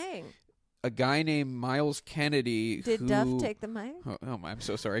 who sang? A guy named Miles Kennedy. Did who, Duff take the mic? Oh, I'm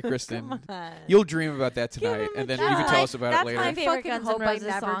so sorry, Kristen. Come on. You'll dream about that Give tonight, him a and then chance. you can tell us about it That's later. my favorite fucking Guns N' hope I Roses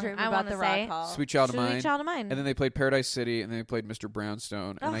never song, dream I about the wanna say. Rock Hall. "Sweet Child O' Sweet Mine." Child of Mine. And then they played Paradise City, and then they played Mr.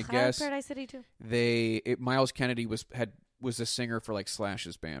 Brownstone. And I I like guess Paradise City too. Miles Kennedy was a singer for like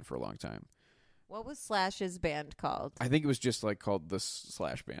Slash's band for a long time. What was Slash's band called? I think it was just like called the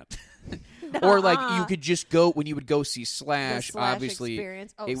Slash Band, or like you could just go when you would go see The Slash. Slash Obviously,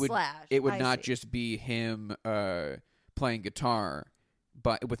 Experience? Oh, it would Slash. it would I not see. just be him playing guitar,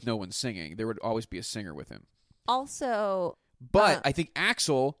 but with no one singing. There would always be a singer with him. Also, But I think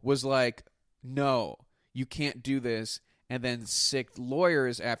Axl was like, "No, you can't do this." And then sicked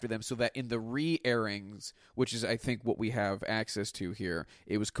lawyers after them, so that in the re-airings, which is I think what we have access to here,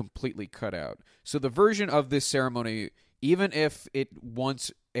 it was completely cut out. So the version of this ceremony, even if it once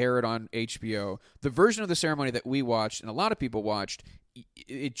aired on HBO, the version of the ceremony that we watched and a lot of people watched,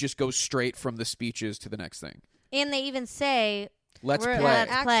 it just goes straight from the speeches to the next thing. And they even say, Let's We're play.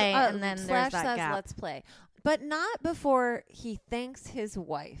 at- play, and then Slash there's that says gap. let's play, but not before he thanks his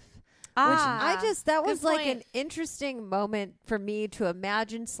wife. ah, That good was like point. an interesting moment for me to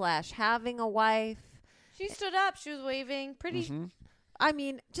imagine Slash having a wife. She stood up. She was waving. Pretty. Mm-hmm. I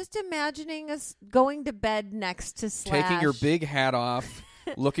mean, just imagining us going to bed next to Slash, Taking your big hat off,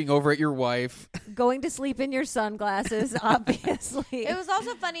 looking over at your wife. going to sleep in your sunglasses, obviously. It was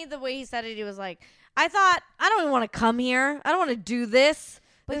also funny the way he said it. He was like, I thought, I don't even want to come here. I don't want to do this.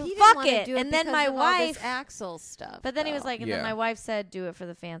 but he didn't fuck want to it. do it And then because my of all this wife. Axl stuff. But then he was though. like, and Yeah. then my wife said, do it for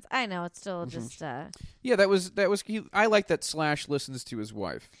the fans. I know. It's still just, Yeah, that was. I like that Slash listens to his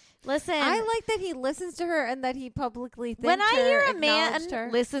wife. listen. I like that he listens to her and that he publicly thanked when I her, hear a acknowledged man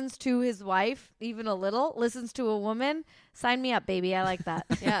her. listens to his wife, even a little, listens to a woman, sign me up, baby. I like that.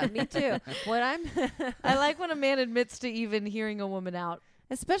 Yeah, me too. What I'm I like when a man admits to even hearing a woman out.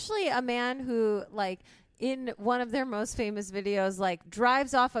 especially a man who like in one of their most famous videos like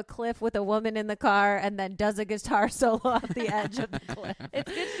drives off a cliff with a woman in the car and then does a guitar solo off the edge of the cliff.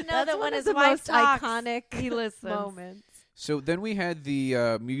 It's good to know That's that one when of his the wife most talks, iconic he listens. moments. So then we had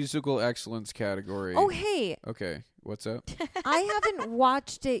the musical excellence category. Oh, hey, Okay, what's up? I haven't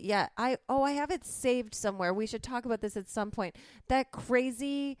watched it yet. I have it saved somewhere. We should talk about this at some point. That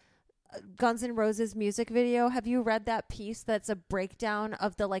crazy Guns N' Roses music video. Have you read that piece that's a breakdown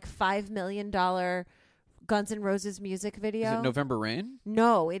of the like $5 million Guns N' Roses music video? Is it November Rain?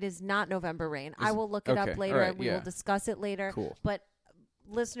 No, it is not November Rain. I it- will look it okay, up later all right, and we yeah. will discuss it later. Cool. But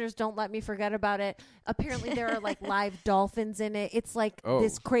listeners, don't let me forget about it. Apparently there are like live dolphins in it. It's like Oh,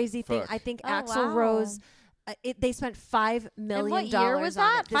 this crazy thing. fuck. I think Oh, Axl wow. Rose they spent $5 million. year was on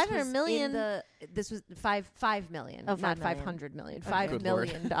that? it. This 500 was million? this was $5 million, Oh, not 5 million. 500 million. Okay. $5 Good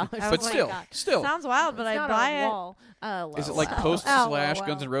million I But was Oh my still, God. still, Sounds wild, but It's I not buy a it. wall. is it like post Slash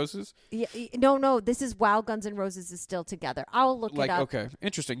Guns N' Roses? Yeah, no. This is while Guns N' Roses is still together. I'll look Like it up. okay,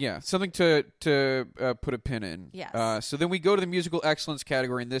 interesting. Yeah, something to put a pin in. Yes. So then we go to the musical excellence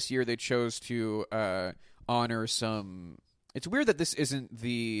category, and this year they chose to honor some. It's weird that this isn't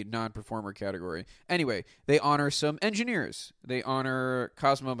the non-performer category. Anyway, they honor some engineers. They honor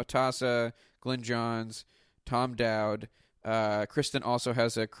Cosmo Matassa, Glenn Johns, Tom Dowd. Kristen also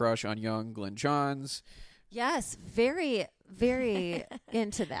has a crush on young Glenn Johns. Yes, very, very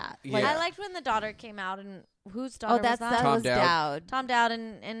into that. Like, Yeah. I liked when the daughter came out, and whose daughter that was that? Tom was Dowd. Dowd. Tom Dowd,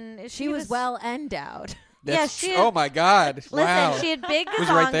 and She was well endowed. Yeah, That's- she- oh my God! Listen, Wow. she had big was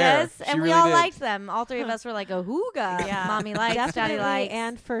right there. gazongas, She and we really all did. liked them. All three of us were like, a hooga. Yeah. Mommy likes, daddy Definitely likes.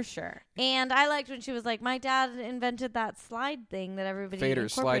 and for sure. And I liked when she was like, my dad invented that slide thing that everybody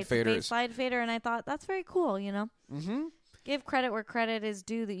Faders, slide incorporates, the faders. slide fader, and I thought, that's very cool, you know? Mm-hmm. Give credit where credit is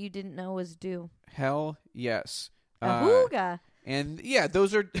due that you didn't know was due. Hell yes. A hooga. And yeah,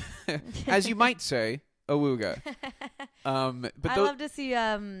 those are, as you might say, a wooga. But I those, love to see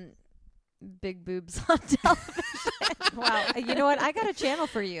big boobs on television. Wow. You know what? I got a channel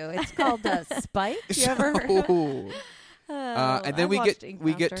for you. It's called Spike. You ever heard of it? Ooh. And then I we watched get Ink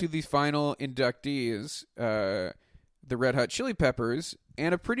Master. to the final inductees. the Red Hot Chili Peppers,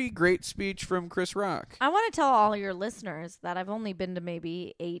 and a pretty great speech from Chris Rock. I want to tell all your listeners that I've only been to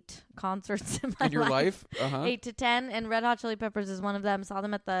maybe 8 concerts in my In your life? 8 to 10, and Red Hot Chili Peppers is one of them. Saw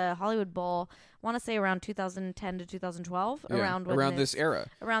them at the Hollywood Bowl, I want to say around 2010 to 2012, Yeah, around this era.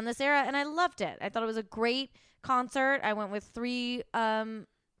 Around this era, and I loved it. I thought it was a great concert. I went with 3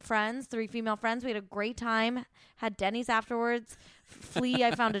 friends, 3 female friends. We had a great time. Had Denny's afterwards. Flea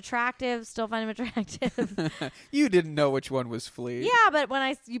I found attractive. Still find him attractive. You didn't know which one was Flea. Yeah, but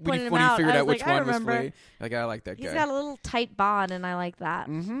when you pointed him when out, you figured I out was which like, I one was remember. Flea, like, I like that guy. He's got a little tight bod, and I like that.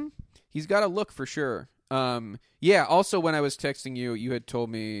 Mm-hmm. He's got a look for sure. Yeah. Also, when I was texting you, you had told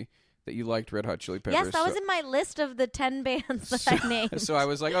me that you liked Red Hot Chili Peppers. Yes, that was in my list of the 10 bands that I named. So I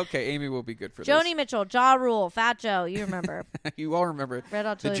was like, okay, Amy will be good for Joni Mitchell, Ja Rule, Fat Joe. You remember. this. You all remember Red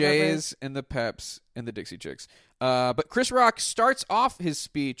Hot the Chili Jays Peppers. and the Peps and the Dixie Chicks. But Chris Rock starts off his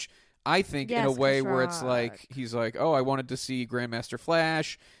speech, I think, in a Yes, way Chris where it's Rock. like, he's like, oh, I wanted to see Grandmaster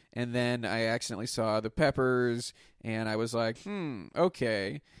Flash, and then I accidentally saw the Peppers, and I was like, okay.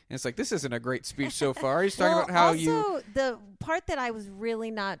 And it's like, this isn't a great speech so far. He's talking about how also, the part that I was really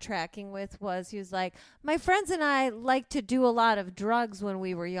not tracking with was he was like, my friends and I like to do a lot of drugs when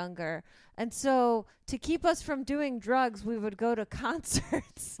we were younger. And so to keep us from doing drugs, we would go to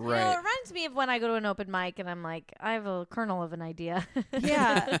concerts. You know, Right. it reminds me of when I go to an open mic and I'm like, I have a kernel of an idea.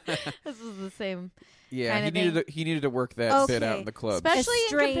 Yeah. This is the same. Yeah, kind he of needed to work that bit out Okay. in the club. Especially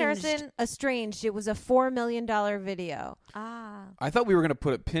in comparison. Estranged. It was a $4 million video. I thought we were going to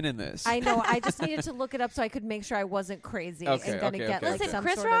put a pin in this. I know. I just needed to look it up so I could make sure I wasn't crazy Okay, and going to okay, get okay. like Listen, some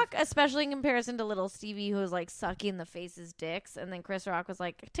Chris sort Rock, especially in comparison to little Stevie, who was like sucking the faces dicks, and then Chris Rock was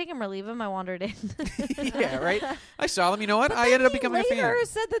like, take him or leave him. I wandered in. Yeah, right? I saw them. You know what? But I then ended up he becoming a fan. later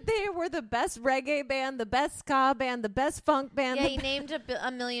said that they were the best reggae band, the best ska band, the best funk band. Yeah, the he named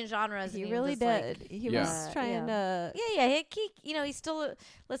a million genres. He and really was did. Like, He Yeah. was trying to. yeah. He's still.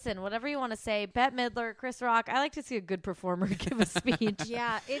 Listen, whatever you want to say, Bette Midler, Chris Rock. I like to see a good performer give a speech.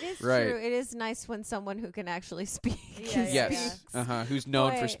 Yeah, it is Right. true. It is nice when someone who can actually speak. Yeah, Yes. speaks. Who's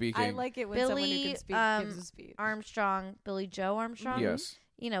known for Boy, speaking. I like it when someone who Billy can speak gives a speech. Armstrong, Billy Joe Armstrong. Yes.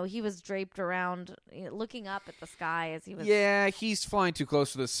 You know, he was draped around, looking up at the sky as he was. Yeah, he's flying too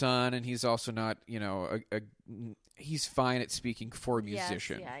close to the sun, and he's also not, he's fine at speaking for a Yes,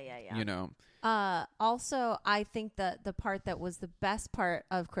 musician. yeah. You know? Also, I think that the part that was the best part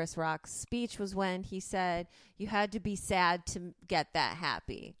of Chris Rock's speech was when he said you had to be sad to get that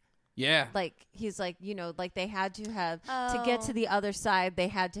happy. Yeah. Like he's like, like they had to have to get to Oh. the other side, they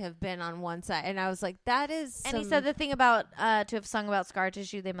had to have been on one side. And I was like, that is And he some- said the thing about to have sung about scar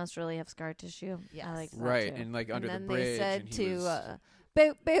tissue, they must really have scar tissue. Yes. I like that Right, too. and like under and the then bridge. they said and he to was,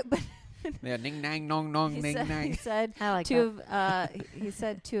 yeah, ning nang nong nong he ning said, nang. he said I like to have he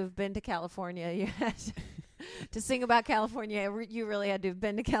said to have been to California, you had to sing about California. You really had to have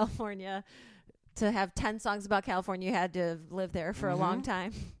been to California. To have 10 songs about California, you had to have lived there for a long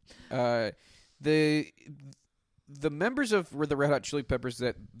time. The members of the Red Hot Chili Peppers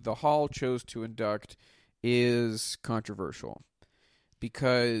that the Hall chose to induct is controversial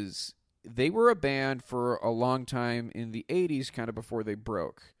because they were a band for a long time in the 80s, kind of before they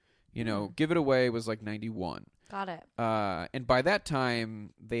broke. Give It Away was like 91. Got it. And by that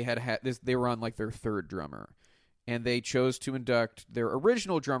time, they had this. They were on like their third drummer, and they chose to induct their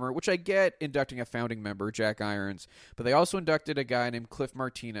original drummer, which I get inducting a founding member, Jack Irons, but they also inducted a guy named Cliff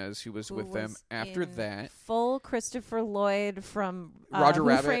Martinez, who was Who with them was after in that. Full Christopher Lloyd from Roger Who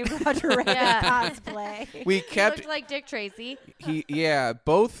Rabbit. Framed Roger Rabbit Yeah. cosplay. We He kept looked like Dick Tracy.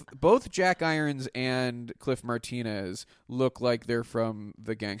 both Jack Irons and Cliff Martinez look like they're from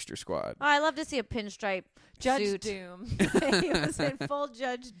the Gangster Squad. Oh, I love to see a pinstripe Judge suit. Doom. He was in full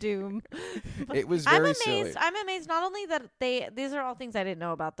Judge Doom. It was I'm very amazed. silly. I'm amazed not only that these are all things I didn't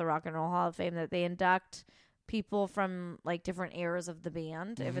know about the Rock and Roll Hall of Fame, that they induct people from like different eras of the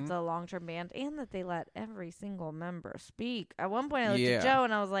band, if it's a long-term band, and that they let every single member speak. At one point I looked at Yeah. Joe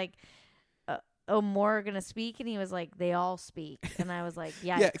and I was like, more are gonna speak, and he was like, they all speak, and I was like,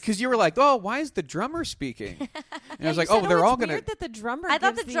 Yeah, because you were like, "Oh, why is the drummer speaking?" And I was like, "Oh, they're all gonna." Weird that the drummer. I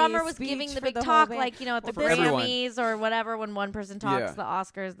thought the gives drummer was speech giving the for big whole talk, band. like, at the for everyone. Grammys or whatever, when one person talks, Yeah. the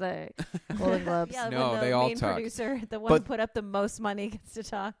Oscars, the Golden Globes. Yeah, No, when the they all main talk. producer, the one But- who put up the most money, gets to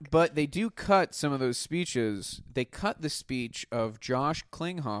talk. But they do cut some of those speeches. They cut the speech of Josh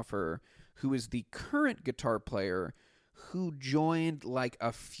Klinghoffer, who is the current guitar player who joined like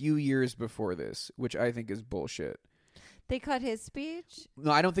a few years before this, which I think is bullshit. They cut his speech.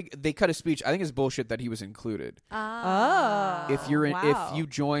 No, I don't think they cut a speech. I think it's bullshit that he was included. Oh. If you're in, wow. if you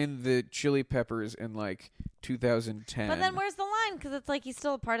join the Chili Peppers in like 2010, But then where's the line? Because it's like he's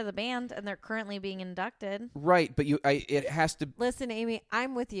still a part of the band, and they're currently being inducted. right? But it has to. Listen, Amy,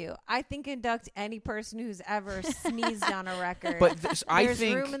 I'm with you. I think induct any person who's ever sneezed on a record. But I There's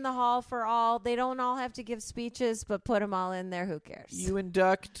think room in the hall for all. They don't all have to give speeches, but put them all in there. Who cares? you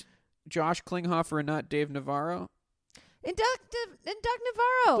induct Josh Klinghoffer and not Dave Navarro. Induct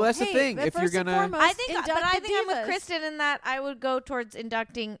Navarro. Well, that's the Hey, thing. If you're first and gonna- foremost, I think, but induct I the think I'm with divas. Kristen in that I would go towards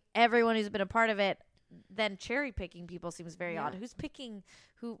inducting everyone who's been a part of it. Then cherry picking people seems very odd. Who's picking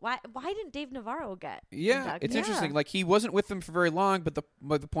who? Why didn't Dave Navarro get? Yeah, inducted? it's interesting. Like he wasn't with them for very long, but the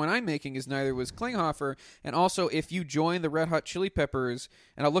point I'm making is neither was Klinghoffer. And also, if you join the Red Hot Chili Peppers,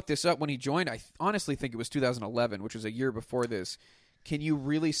 and I'll look this up when he joined, I honestly think it was 2011, which was a year before this. Can you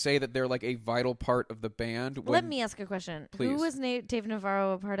really say that they're like a vital part of the band? Let me ask a question. Please. Who was Dave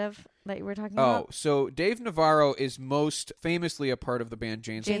Navarro a part of that you were talking Oh, about? so Dave Navarro is most famously a part of the band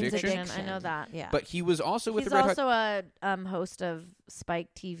Jane's Addiction. I know that. Yeah. But he was also with He's the Red Hot. also a host of Spike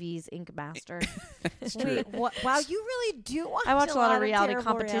TV's Ink Master. It's true. Wait, wow, you really do watch I watch a lot of reality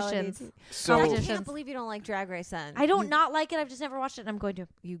terrible competitions. reality So I Competitions. can't believe you don't like Drag Race then. I don't not like it. I've just never watched it, and I'm going to.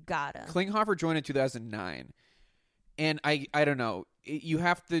 You gotta. Klinghoffer joined in 2009. And I don't know. You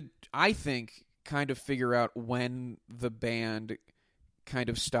have to, I think, kind of figure out when the band kind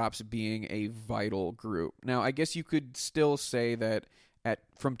of stops being a vital group. Now, I guess you could still say that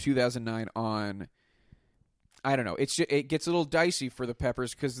from 2009 on, I don't know. It gets a little dicey for the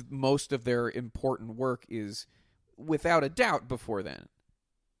Peppers because most of their important work is, without a doubt, before then.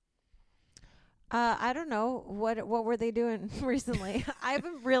 I don't know what were they doing recently. I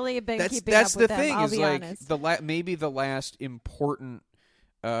haven't really been keeping That's up with the them. thing I'll is be like honest. maybe the last important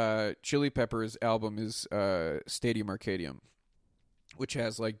Chili Peppers album is Stadium Arcadium, which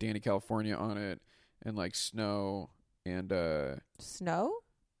has like Danny California on it and like Snow and Snow.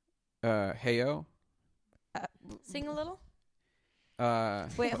 Heyo. Sing a little.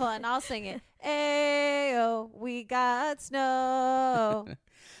 Wait, hold on. I'll sing it. Ayo, we got snow.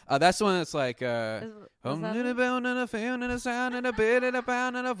 That's the one that's like Was home that to the it? bell and a fan and a sound and a bit and a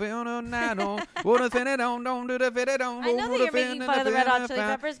pound and a feel and I don't wanna fit it on, don't do the fit it on. I know that you're making fun of the Red Hot Chili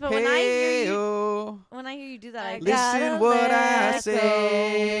Peppers, but when I hear you do that, I Listen what I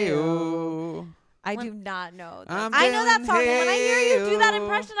say. Oh. I do not know. That. I'm I know that song. When I hear you do that Hey-oh.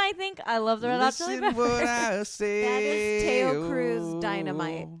 impression, I think I love the Red Hot Chili Listen what Peppers. I say. That is Teo Cruz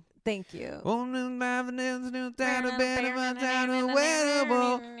Dynamite. Thank you. I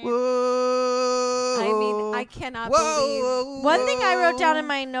mean, I cannot believe. One thing I wrote down in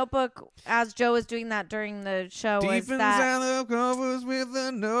my notebook as Joe was doing that during the show was Deep that inside the covers with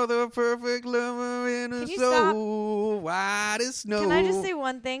another perfect lover in her Can you soul. White as snow. Can I just say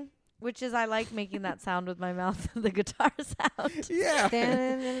one thing? Which is I like making that sound with my mouth, the guitar sound. Yeah.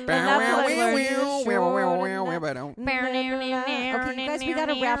 Okay, you guys, we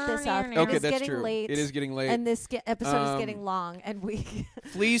gotta wrap this up. Okay, It's that's getting true. late. It is getting late. And this episode is getting long, and we.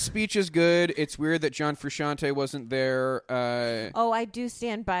 Flea's speech is good. It's weird that John Frusciante wasn't there. Oh, I do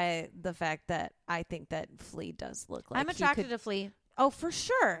stand by the fact that I think that Flea does look like I'm he attracted could- to Flea. Oh, for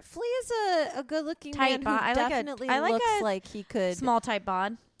sure. Flea is a good-looking Tight man who bod. I like a- definitely I like looks a like he could. Small type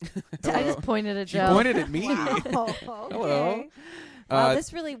bod. I just pointed at She Joe. pointed at me. Oh, okay. Hello. Wow,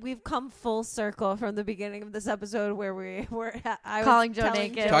 we've come full circle from the beginning of this episode where I was Calling Joe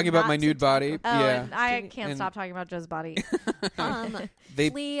telling naked. Talking about not my to nude talk body. about- Yeah. And I can't And- stop talking about Joe's body. They-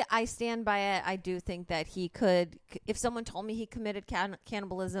 Flea, I stand by it. I do think that he could. If someone told me he committed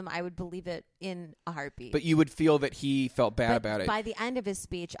cannibalism, I would believe it in a heartbeat. But you would feel that he felt bad But about it. by the end of his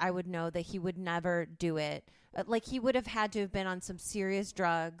speech, I would know that he would never do it. Like he would have had to have been on some serious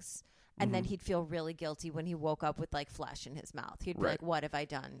drugs, and then he'd feel really guilty when he woke up with like flesh in his mouth. He'd be Right. like, "What have I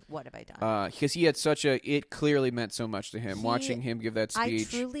done? What have I done?" Because he had it clearly meant so much to him, watching him give that I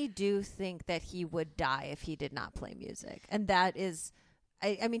speech. truly do think that he would die if he did not play music, and that is,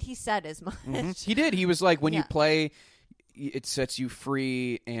 I mean, he said as much. Mhm. He did. He was like, when you Yeah. play, it sets you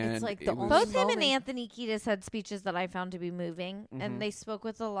free. And It's like the it was- only Both him and moment- Anthony Kiedis had speeches that I found to be moving, and they spoke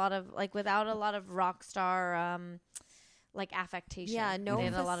with a lot of without a lot of rock star affectation. Yeah, no they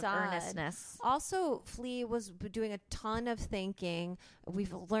had a lot of facade. earnestness. Also, Flea was doing a ton of thinking.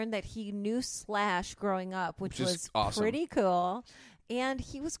 We've learned that he knew Slash growing up, which Which is was awesome. pretty cool. And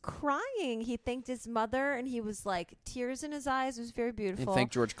he was crying. He thanked his mother, and he was like tears in his eyes. It was very And beautiful.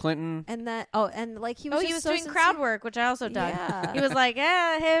 thank George Clinton. And that and like he was he just was so doing sincere. crowd work, which I also done. Yeah. He was like,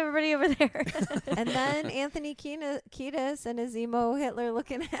 hey, everybody over there. And then Anthony Kiedis and his emo Hitler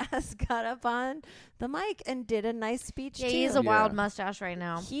looking ass got up on the mic and did a nice speech Yeah, too. he has a wild Yeah. mustache right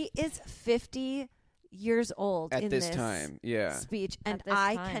now. He is 50 years old At in this time, yeah. speech, and At this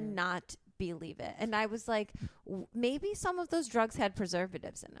I time. cannot believe it. And I was like, maybe some of those drugs had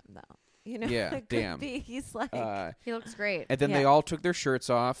preservatives in them, though. You know, Yeah, it damn. could be. He's like, He looks great. And then they Yeah. all took their shirts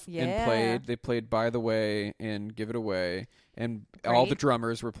off and Yeah. played. They played By the Way and Give It Away. And all the Great.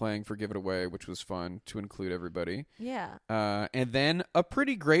 drummers were playing for Give It Away, which was fun to include everybody. yeah. And then a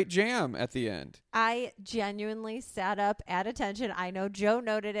pretty great jam at the end. I genuinely sat up at attention. I know Joe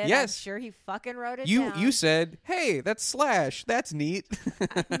noted it. Yes. I'm sure he fucking wrote it You down. you said, "Hey, that's Slash. That's neat."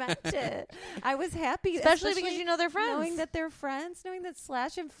 I meant it. I was happy, Especially because you know they're friends. Knowing that they're friends, knowing that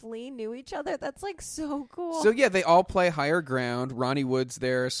Slash and Flea knew each other. That's like so cool. So yeah, they all play Higher Ground. Ronnie Wood's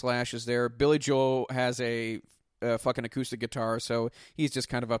there, Slash is there. Billy Joel has a fucking acoustic guitar, so he's just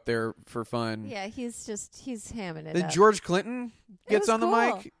kind of up there for fun. yeah, he's hamming it Then up. George Clinton gets was on the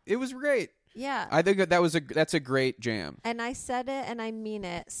cool. mic. It was great. Yeah. I think that's a great jam. And I said it, and I mean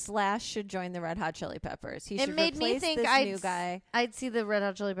it. Slash should join the Red Hot Chili Peppers. He It should made me replace think this I'd new guy. I'd see the Red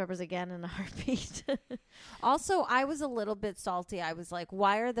Hot Chili Peppers again in a heartbeat. Also, I was a little bit salty. I was like,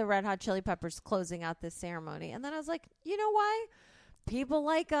 why are the Red Hot Chili Peppers closing out this ceremony? And then I was like, you know why? People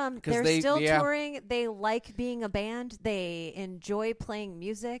like them. 'Cause They're they- still yeah. touring. They like being a band. They enjoy playing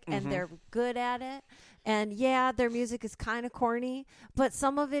music, Mm-hmm. and they're good at it. And yeah, their music is kind of corny, but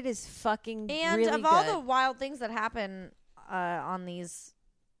some of it is fucking And really of all good. the wild things that happen on these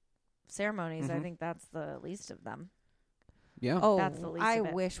ceremonies, I Mhm. think that's the least of them. Yeah. Oh, That's the least I of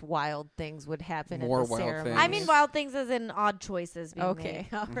it. wish wild things would happen More at the wild ceremony. things. I mean, wild things as in odd choices being Okay,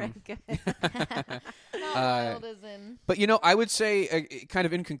 all Mm-hmm. right, good. made. Not wild as in. But I would say, kind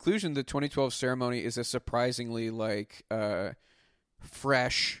of in conclusion, the 2012 ceremony is a surprisingly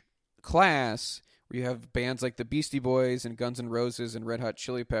fresh class. Where you have bands like the Beastie Boys and Guns N' Roses and Red Hot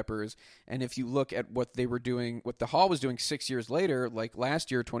Chili Peppers, and if you look at what they were doing, what the Hall was doing 6 years later, like last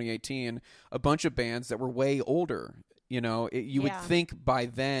year, 2018, a bunch of bands that were way older. You would Yeah. think by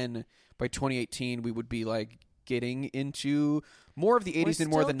then, by 2018, we would be like getting into more of the 80s We're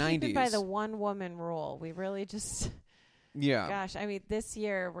and more of the still keeping 90s. by the one woman rule. We really just, Yeah. gosh, I mean, this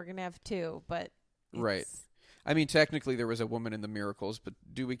year we're gonna have two, but Right. it's- I mean, technically there was a woman in the Miracles, but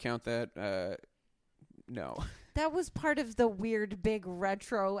do we count that? No. That was part of the weird, big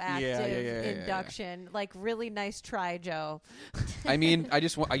retroactive yeah. induction. Like, really nice try, Joe. I mean, I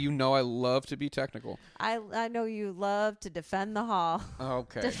just want I love to be technical. I know you love to defend the hall.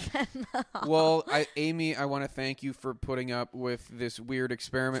 Okay. Well, Amy, I want to thank you for putting up with this weird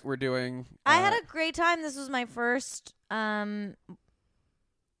experiment we're doing. I had a great time. This was my first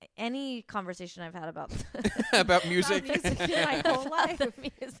any conversation I've had about about music. my whole life.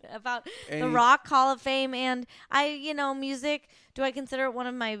 about the Any- Rock Hall of Fame, and music. Do I consider it one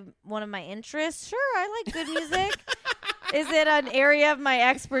of my interests? Sure, I like good music. Is it an area of my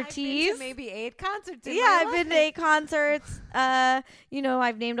expertise? Maybe 8 concerts. In Yeah, my I've been to life. 8 concerts.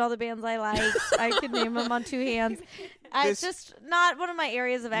 I've named all the bands I liked. I could name them on 2 hands. It's just not one of my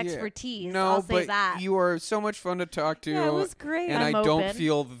areas of Yeah. expertise. No, I'll say but that. you are so much fun to talk to. Yeah, it was great. And I'm I don't open.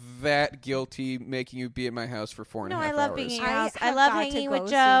 feel that guilty making you be at my house for 4.5 No, hours. I love being at your house. I have love got to hanging go with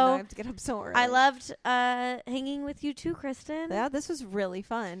soon. I Joe. have to get up so early. I loved hanging with you too, Kristen. Yeah, this was really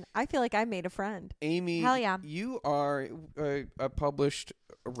fun. I feel like I made a friend. Amy, Hell yeah. you are a published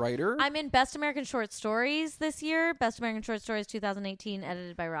writer. I'm in Best American Short Stories this year. Best American Short Stories 2018,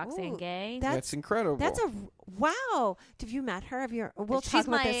 edited by Roxanne Ooh, Gay. That's incredible. That's a wow. Have you met her? Have you? We'll talk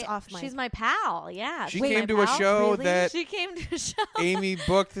about this off mic. She's my pal. Yeah, She she's came my to a pal. show Really? that She came to a show. Amy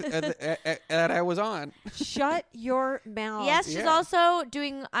booked that I was on. Shut your mouth. Yes, she's Yeah. also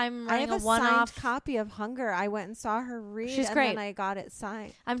doing. I'm I writing have a a one-off. signed copy of Hunger. I went and saw her read, She's and great. then I got it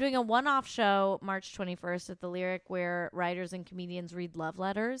signed. I'm doing a one-off show March 21st at the Lyric, where writers and comedians read love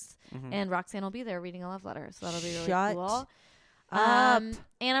letters, and Roxanne will be there reading a love letter, so that'll be really Shut cool. up. And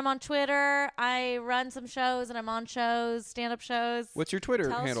I'm on Twitter. I run some shows, and I'm on shows, stand-up shows. What's your Twitter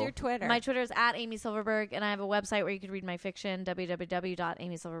Tell us handle? your Twitter. My Twitter is at Amy Silverberg, and I have a website where you could read my fiction,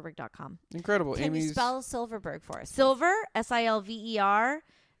 www.amysilverberg.com. Incredible. Can Amy's you spell Silverberg for us? Silver, Silver,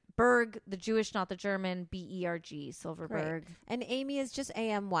 Berg, the Jewish, not the German, Berg, Silverberg. And Amy is just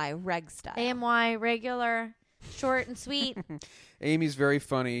AMY, reg style. AMY, regular, short and sweet. Amy's very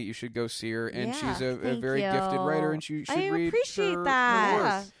funny. You should go see her, and Yeah, she's a thank very gifted you. writer, and she should I read. appreciate her that. work.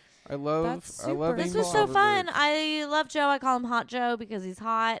 Yeah. I love That's I love super This being was the so silver fun. bird. I love Joe. I call him Hot Joe because he's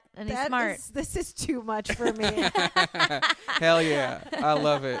hot and he's smart. This is too much for me. Hell yeah. I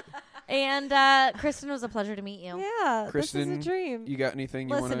love it. And Kristen, it was a pleasure to meet you. Yeah, Kristen, this is a dream. You got anything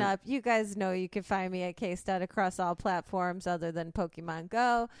you want Listen to up. You guys know you can find me at K-Stud across all platforms other than Pokemon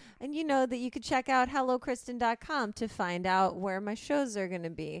Go. And you know that you can check out HelloKristen.com to find out where my shows are going to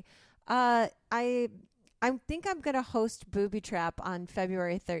be. I think I'm going to host Booby Trap on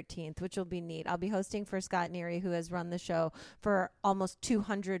February 13th, which will be neat. I'll be hosting for Scott Neary, who has run the show for almost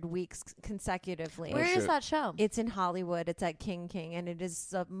 200 weeks consecutively. Where is shit. that show? It's in Hollywood. It's at King, and it is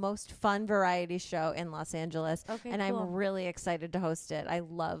the most fun variety show in Los Angeles. Okay, and cool. I'm really excited to host it. I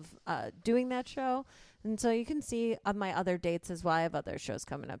love doing that show. And so you can see my other dates as well. I have other shows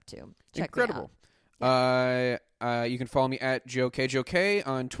coming up too. Check me Incredible. out. You can follow me at JoeKJoK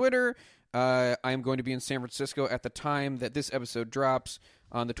on Twitter. I'm going to be in San Francisco at the time that this episode drops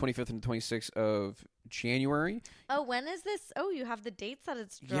on the 25th and 26th of January. Oh, when is this? Oh, you have the dates that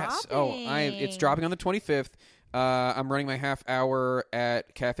it's dropping. Yes. Oh, it's dropping on the 25th. I'm running my half hour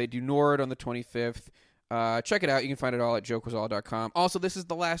at Cafe du Nord on the 25th. Check it out. You can find it all at joequazala.com. Also, this is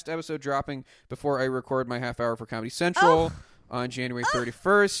the last episode dropping before I record my half hour for Comedy Central on January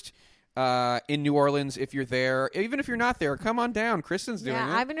 31st. In New Orleans, if you're there. Even if you're not there, come on down. Kristen's doing it.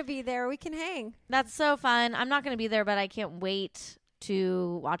 I'm going to be there. We can hang. That's so fun. I'm not going to be there, but I can't wait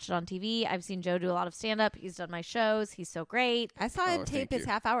to watch it on TV. I've seen Joe do a lot of stand-up. He's done my shows. He's so great. I saw him tape thank his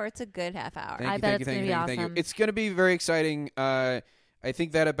you. half hour. It's a good half hour. I bet it's going to be awesome. It's going to be very exciting. I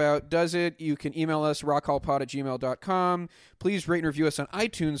think that about does it. You can email us, rockhallpod@gmail.com. Please rate and review us on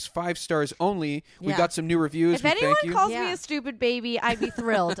iTunes, 5 stars only. We Yeah. got some new reviews. If We anyone thank you. calls me Yeah. a stupid baby, I'd be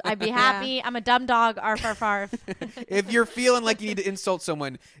thrilled. I'd be happy. I'm a dumb dog. Arf, arf, arf. If you're feeling like you need to insult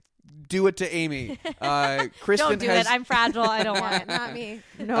someone, do it to Amy. Kristen Don't do has it. I'm fragile. I don't want Yeah, it. not me.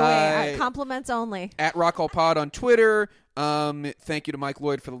 No way. Compliments only. at RockHallPod on Twitter. Thank you to Mike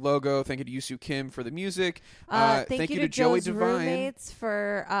Lloyd for the logo. Thank you to Yusu Kim for the music. Thank you to Joey Joe's Devine. roommates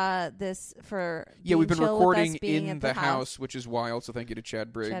for Yeah, we've been being chill with us recording being in at the house, which is wild. So thank you to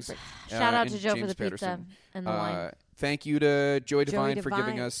Chad Briggs. Briggs. Shout out and to Joe James for the pizza Patterson. and the wine. Thank you to Joey Devine for Devine.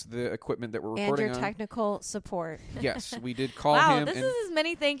 giving us the equipment that we're and recording your on. technical support. Yes, we did call Wow, him. this and is as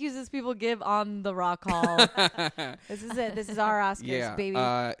many thank yous as people give on the Rock Hall. This is it. This is our Oscars, yeah. baby.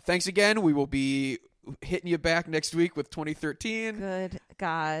 Thanks again. We will be hitting you back next week with 2013. Good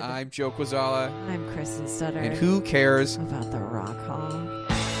God. I'm Joe Quazala. I'm Kristen Stutter. And who cares? about the Rock Hall?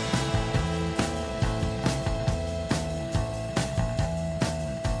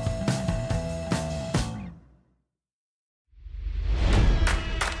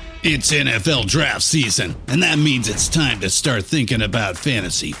 It's NFL draft season, and that means it's time to start thinking about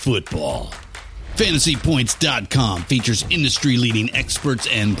fantasy football. FantasyPoints.com features industry-leading experts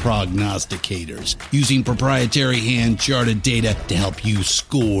and prognosticators using proprietary hand-charted data to help you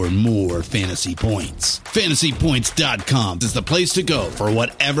score more fantasy points. FantasyPoints.com is the place to go for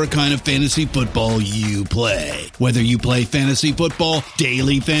whatever kind of fantasy football you play. Whether you play fantasy football,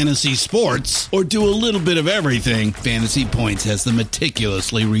 daily fantasy sports, or do a little bit of everything, Fantasy Points has the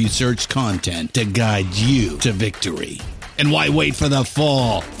meticulously researched content to guide you to victory. And why wait for the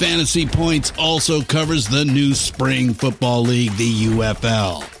fall? Fantasy Points also covers the new spring football league, the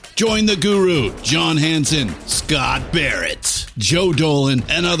UFL. Join the guru, John Hansen, Scott Barrett, Joe Dolan,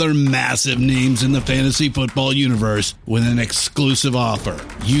 and other massive names in the fantasy football universe with an exclusive offer.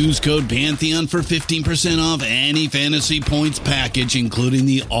 Use code Pantheon for 15% off any Fantasy Points package, including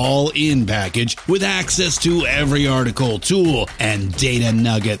the all-in package, with access to every article, tool, and data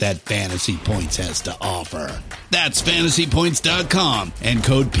nugget that Fantasy Points has to offer. That's FantasyPoints.com and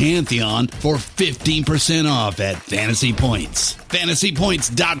code Pantheon for 15% off at Fantasy Points.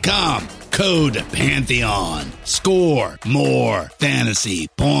 FantasyPoints.com, code Pantheon. Score more fantasy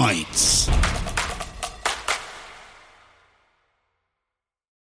points.